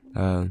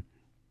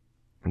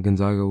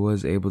 Gonzaga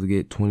was able to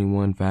get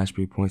 21 fast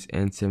break points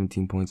and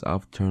 17 points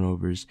off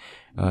turnovers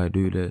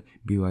due to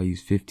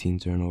BYU's 15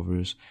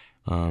 turnovers.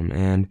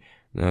 And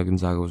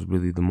Gonzaga was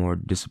really the more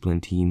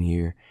disciplined team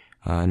here.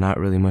 Not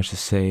really much to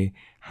say.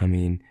 I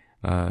mean,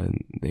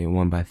 they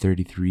won by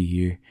 33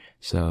 here.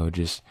 So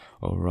just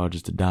overall,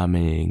 just a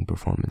dominating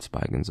performance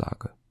by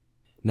Gonzaga.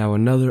 Now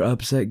another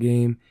upset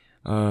game.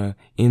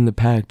 in the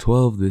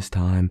Pac-12 this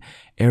time,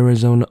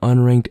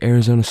 unranked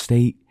Arizona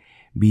State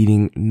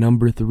beating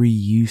number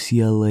 3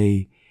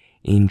 UCLA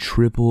in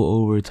triple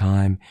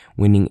overtime,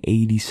 winning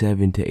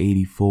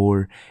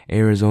 87-84.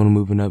 Arizona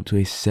moving up to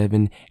a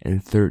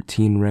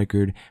 7-13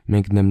 record,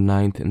 making them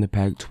 9th in the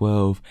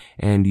Pac-12,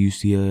 and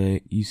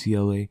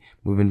UCLA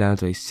moving down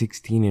to a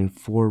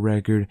 16-4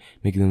 record,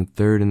 making them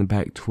 3rd in the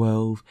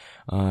Pac-12.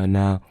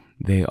 Now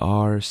they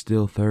are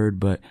still 3rd,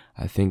 but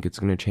I think it's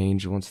going to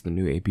change once the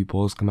new AP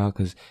polls come out,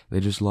 because they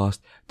just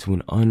lost to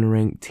an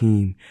unranked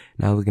team.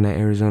 Now looking at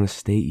Arizona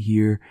State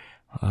here,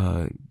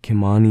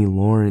 Kimani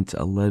Lawrence,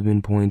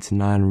 11 points,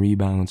 9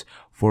 rebounds,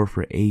 4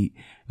 for 8.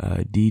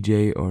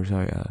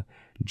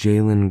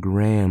 Jalen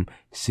Graham,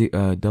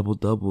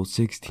 double-double,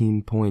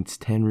 16 points,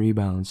 10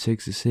 rebounds,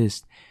 6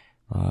 assists.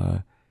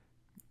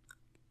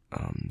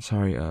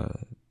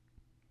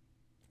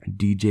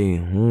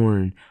 DJ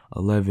Horn,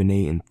 11,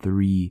 8, and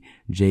 3.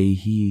 Jay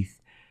Heath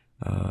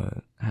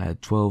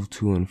had 12,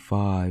 2, and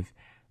 5.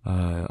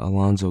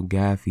 Alonzo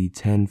Gaffey,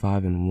 10,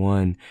 5, and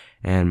 1,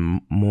 and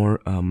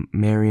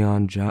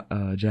Marion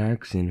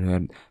Jackson, who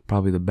had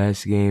probably the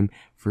best game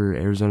for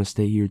Arizona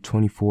State here,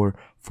 24,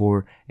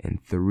 4,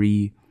 and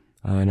 3.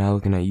 Now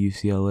looking at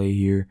UCLA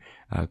here,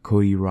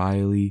 Cody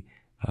Riley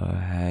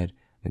had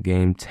a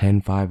game, 10,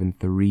 5, and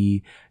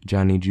 3.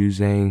 Johnny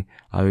Juzang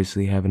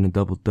obviously having a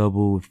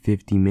double-double with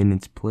 50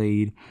 minutes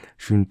played,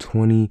 shooting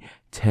 20,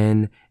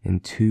 10,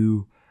 and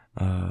 2.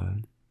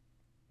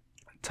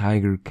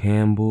 Tiger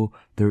Campbell,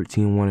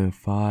 13, 1, and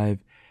 5.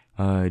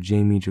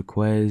 Jamie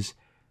Jaquez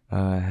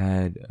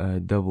had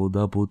a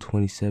double-double,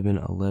 27,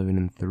 11,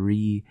 and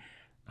 3.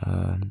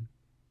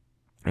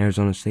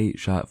 Arizona State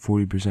shot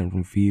 40%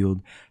 from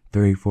field,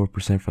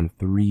 34% from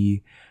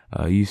 3.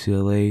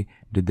 UCLA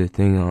did their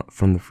thing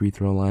from the free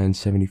throw line,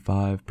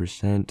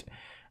 75%.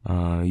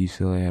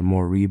 UCLA had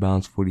more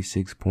rebounds,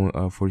 46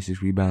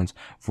 rebounds,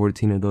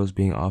 14 of those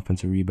being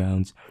offensive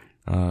rebounds.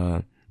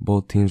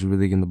 Both teams were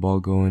really getting the ball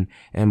going,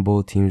 and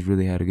both teams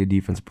really had a good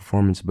defensive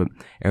performance. But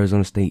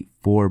Arizona State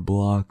 4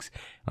 blocks,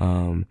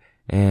 but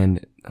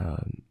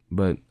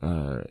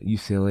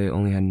UCLA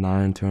only had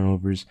 9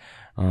 turnovers.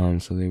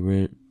 So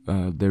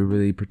they're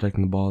really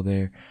protecting the ball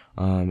there.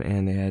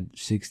 And they had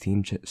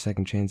 16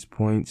 second chance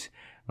points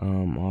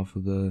off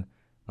of the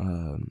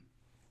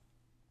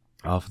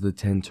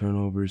 10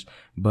 turnovers.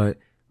 But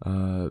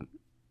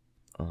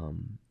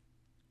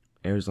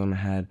Arizona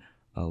had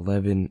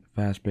 11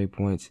 fast break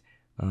points.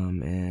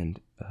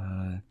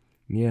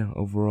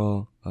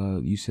 Overall,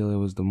 UCLA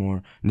was the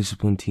more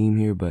disciplined team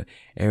here, but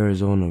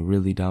Arizona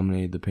really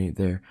dominated the paint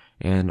there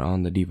and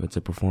on the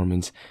defensive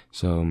performance.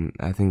 So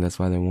I think that's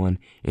why they won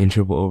in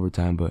triple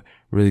overtime, but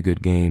really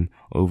good game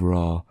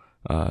overall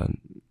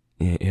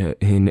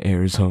in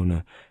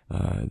Arizona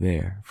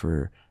there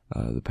for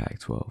the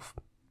Pac-12.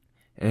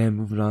 And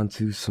moving on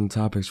to some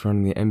topics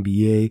surrounding the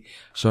NBA,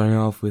 starting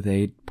off with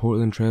a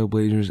Portland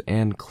Trailblazers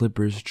and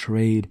Clippers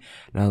trade.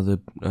 Now the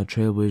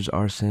Trailblazers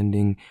are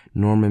sending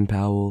Norman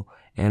Powell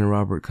and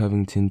Robert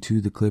Covington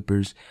to the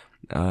Clippers,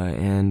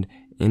 and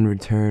in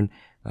return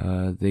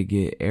they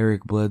get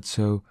Eric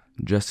Bledsoe,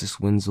 Justice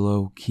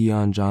Winslow,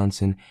 Keon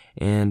Johnson,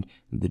 and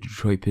the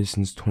Detroit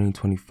Pistons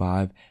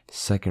 2025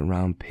 second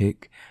round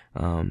pick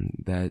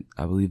that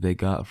I believe they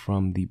got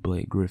from the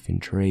Blake Griffin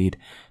trade.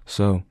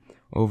 So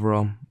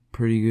overall,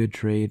 pretty good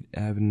trade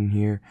happening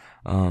here.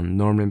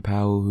 Norman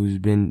Powell, who's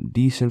been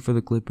decent for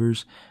the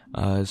Clippers,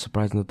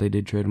 surprising that they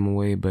did trade him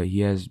away, but he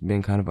has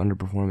been kind of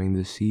underperforming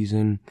this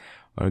season.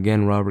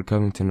 Again, Robert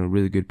Covington, a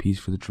really good piece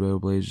for the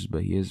Trailblazers,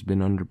 but he has been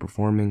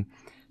underperforming.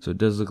 So it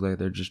does look like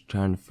they're just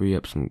trying to free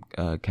up some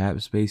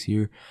cap space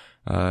here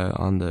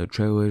on the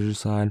Trailblazers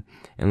side.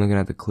 And looking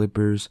at the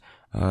Clippers,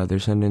 they're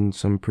sending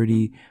some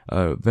pretty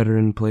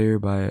veteran player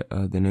by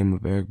the name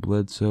of Eric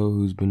Bledsoe,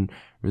 who's been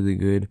really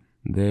good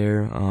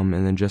there,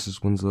 and then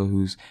Justice Winslow,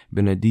 who's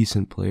been a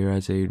decent player,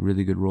 I'd say a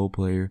really good role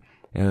player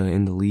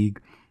in the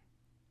league,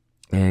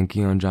 and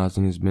Keon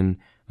Johnson has been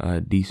a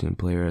decent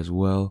player as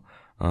well,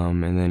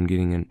 and then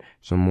getting in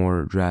some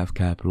more draft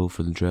capital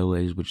for the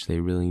Trailblazers, which they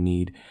really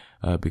need,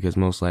 because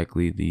most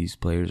likely these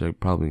players are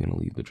probably going to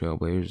leave the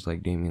Trailblazers,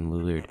 like Damian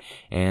Lillard,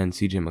 and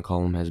CJ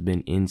McCollum has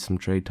been in some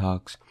trade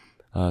talks,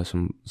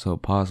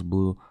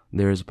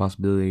 there is a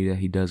possibility that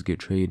he does get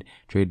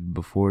traded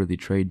before the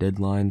trade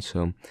deadline.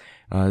 So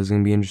it's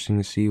going to be interesting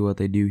to see what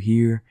they do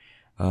here.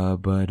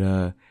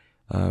 But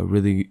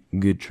really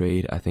good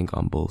trade, I think,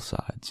 on both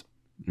sides.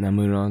 Now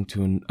moving on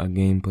to a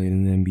game played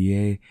in the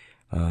NBA.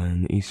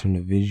 In the Eastern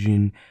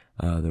Division,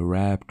 the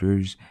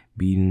Raptors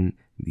beating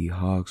the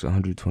Hawks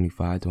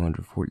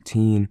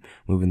 125-114,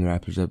 moving the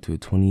Raptors up to a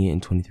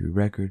 28-23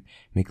 record,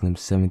 making them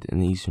 7th in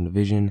the Eastern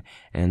Division,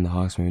 and the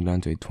Hawks moving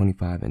down to a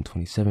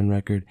 25-27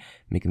 record,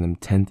 making them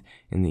 10th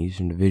in the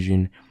Eastern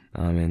Division.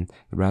 And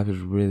the Raptors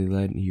were really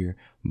led here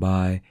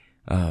by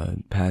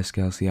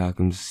Pascal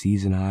Siakam's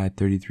season high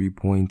 33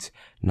 points,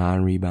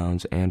 9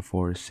 rebounds, and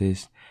 4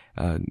 assists.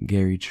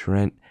 Gary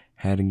Trent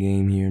had a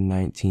game here,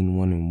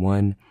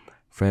 19-1-1.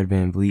 Fred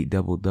VanVleet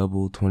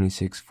double-double,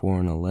 26, 4,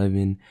 and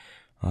 11.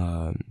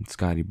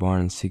 Scotty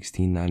Barnes,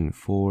 16, 9, and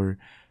 4.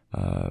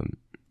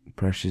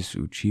 Precious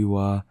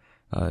Uchiwa,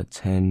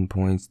 10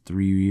 points,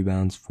 3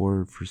 rebounds,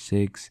 4 for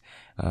 6.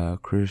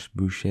 Chris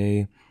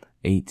Boucher,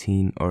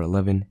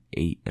 11,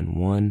 8 and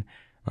 1.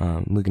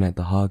 Looking at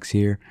the Hawks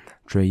here,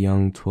 Trae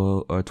Young,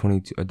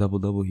 22, a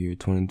double here,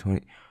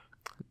 2020.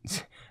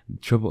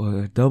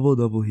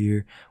 Double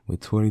here with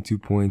 22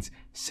 points,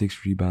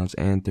 6 rebounds,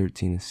 and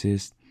 13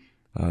 assists.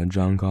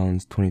 John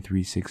Collins,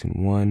 23, 6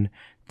 and 1.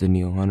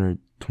 Daniil Hunter,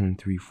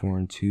 23, 4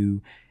 and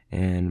 2.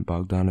 And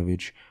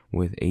Bogdanovich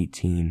with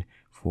 18,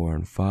 4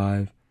 and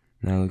 5.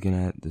 Now looking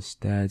at the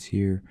stats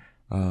here,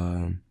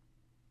 the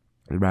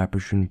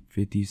Raptors shooting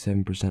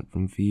 57%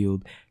 from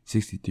field,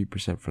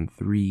 63% from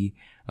 3.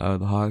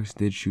 The Hawks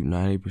did shoot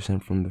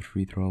 90% from the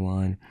free throw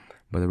line,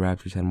 but the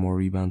Raptors had more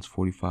rebounds,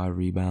 45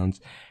 rebounds.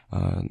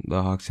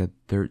 The Hawks had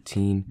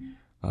 13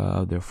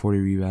 of their 40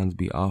 rebounds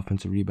be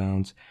offensive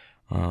rebounds.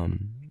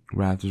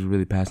 Raptors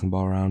really passing the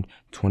ball around,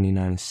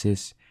 29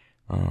 assists.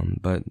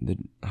 But the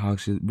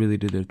Hawks really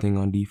did their thing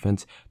on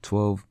defense,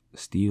 12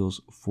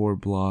 steals, 4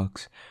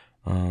 blocks.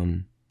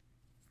 And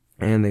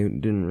they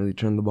didn't really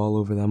turn the ball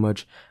over that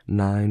much.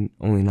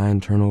 Only 9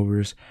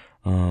 turnovers.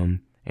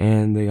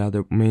 And they got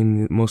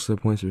most of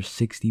their points were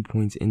 60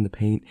 points in the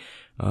paint.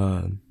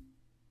 And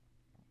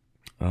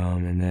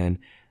then,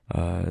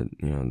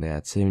 they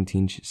had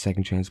 17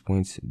 second chance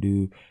points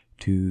due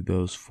to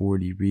those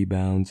 40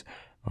 rebounds.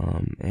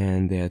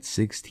 And they had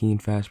 16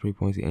 fast break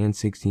points and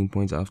 16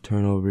 points off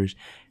turnovers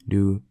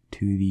due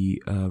to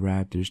the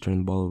Raptors turning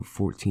the ball over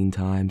 14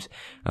 times.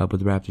 But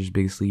the Raptors'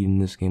 biggest lead in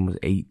this game was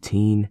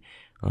 18.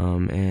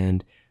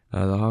 And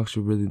the Hawks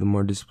were really the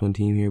more disciplined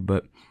team here.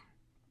 But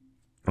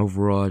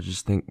overall, I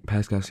just think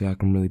Pascal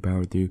Siakam really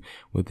powered through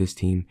with this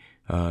team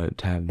to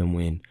have them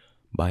win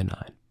by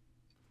 9.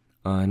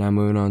 Now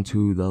moving on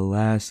to the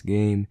last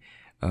game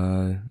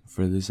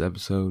for this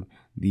episode.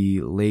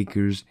 The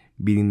Lakers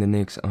beating the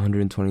Knicks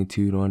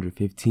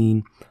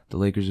 122-115. The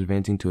Lakers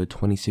advancing to a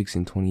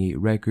 26-28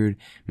 record,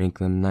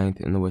 making them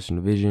 9th in the Western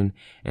Division,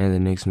 and the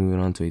Knicks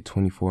moving on to a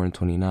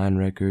 24-29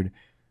 record,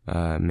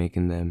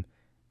 making them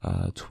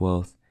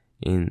 12th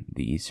in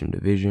the Eastern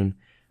Division.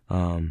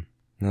 Now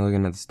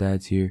looking at the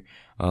stats here,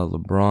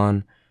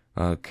 LeBron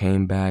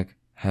came back,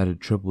 had a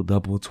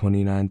triple-double,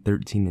 29,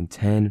 13, and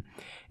 10,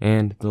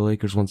 and the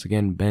Lakers once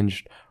again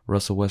benched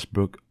Russell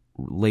Westbrook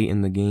late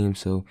in the game,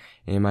 so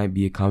it might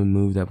be a common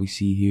move that we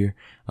see here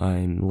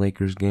in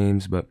Lakers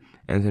games. But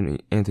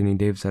Anthony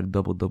Davis had a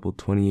double-double,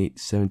 28,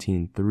 17,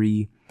 and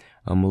 3.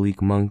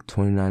 Malik Monk,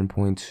 29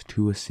 points,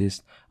 2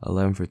 assists,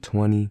 11 for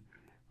 20.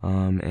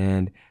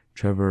 And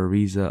Trevor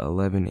Ariza,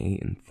 11,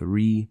 8, and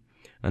 3.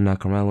 Now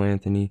Carmelo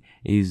Anthony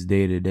is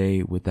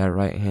day-to-day with that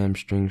right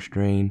hamstring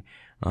strain.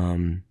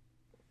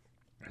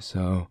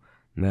 So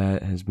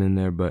that has been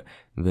there, but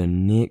the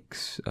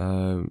Knicks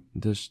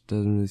just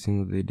doesn't really seem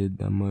like they did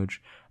that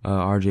much.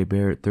 RJ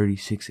Barrett,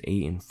 36,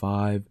 8, and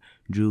 5.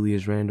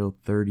 Julius Randle,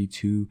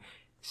 32,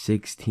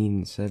 16,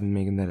 and 7,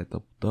 making that a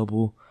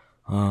double-double.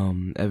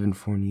 Evan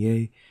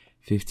Fournier,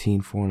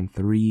 15, 4, and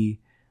 3.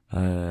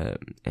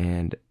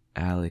 And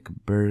Alec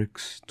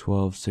Burks,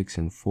 12, 6,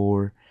 and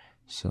 4.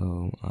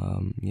 So,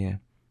 that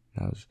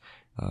was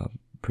a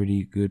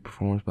pretty good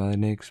performance by the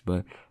Knicks.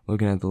 But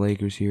looking at the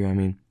Lakers here,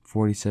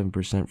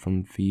 47%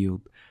 from the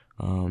field,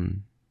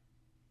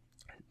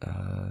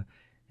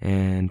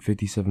 and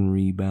 57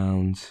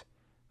 rebounds.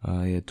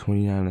 He had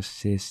 29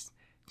 assists,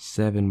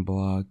 7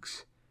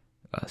 blocks,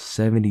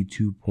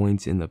 72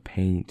 points in the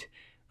paint.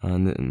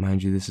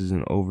 Mind you, this is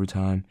an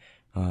overtime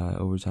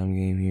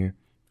game here.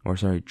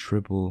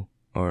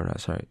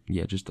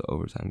 Just the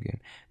overtime game,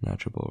 not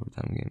triple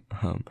overtime game.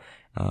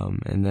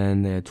 And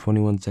then they had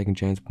 21 second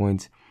chance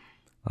points,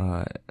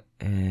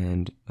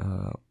 and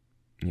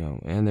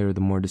they were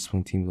the more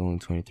disciplined team with only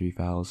 23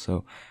 fouls.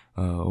 So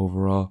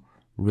overall,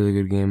 really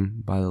good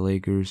game by the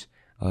Lakers.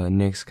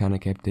 Knicks kind of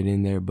kept it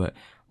in there, but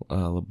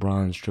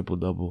LeBron's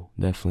triple-double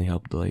definitely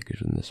helped the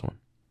Lakers in this one.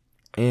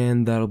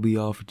 And that'll be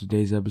all for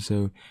today's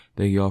episode.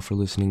 Thank you all for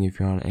listening if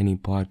you're on any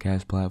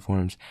podcast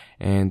platforms,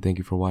 and thank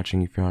you for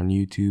watching if you're on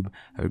YouTube.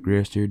 Have a great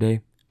rest of your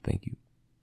day. Thank you.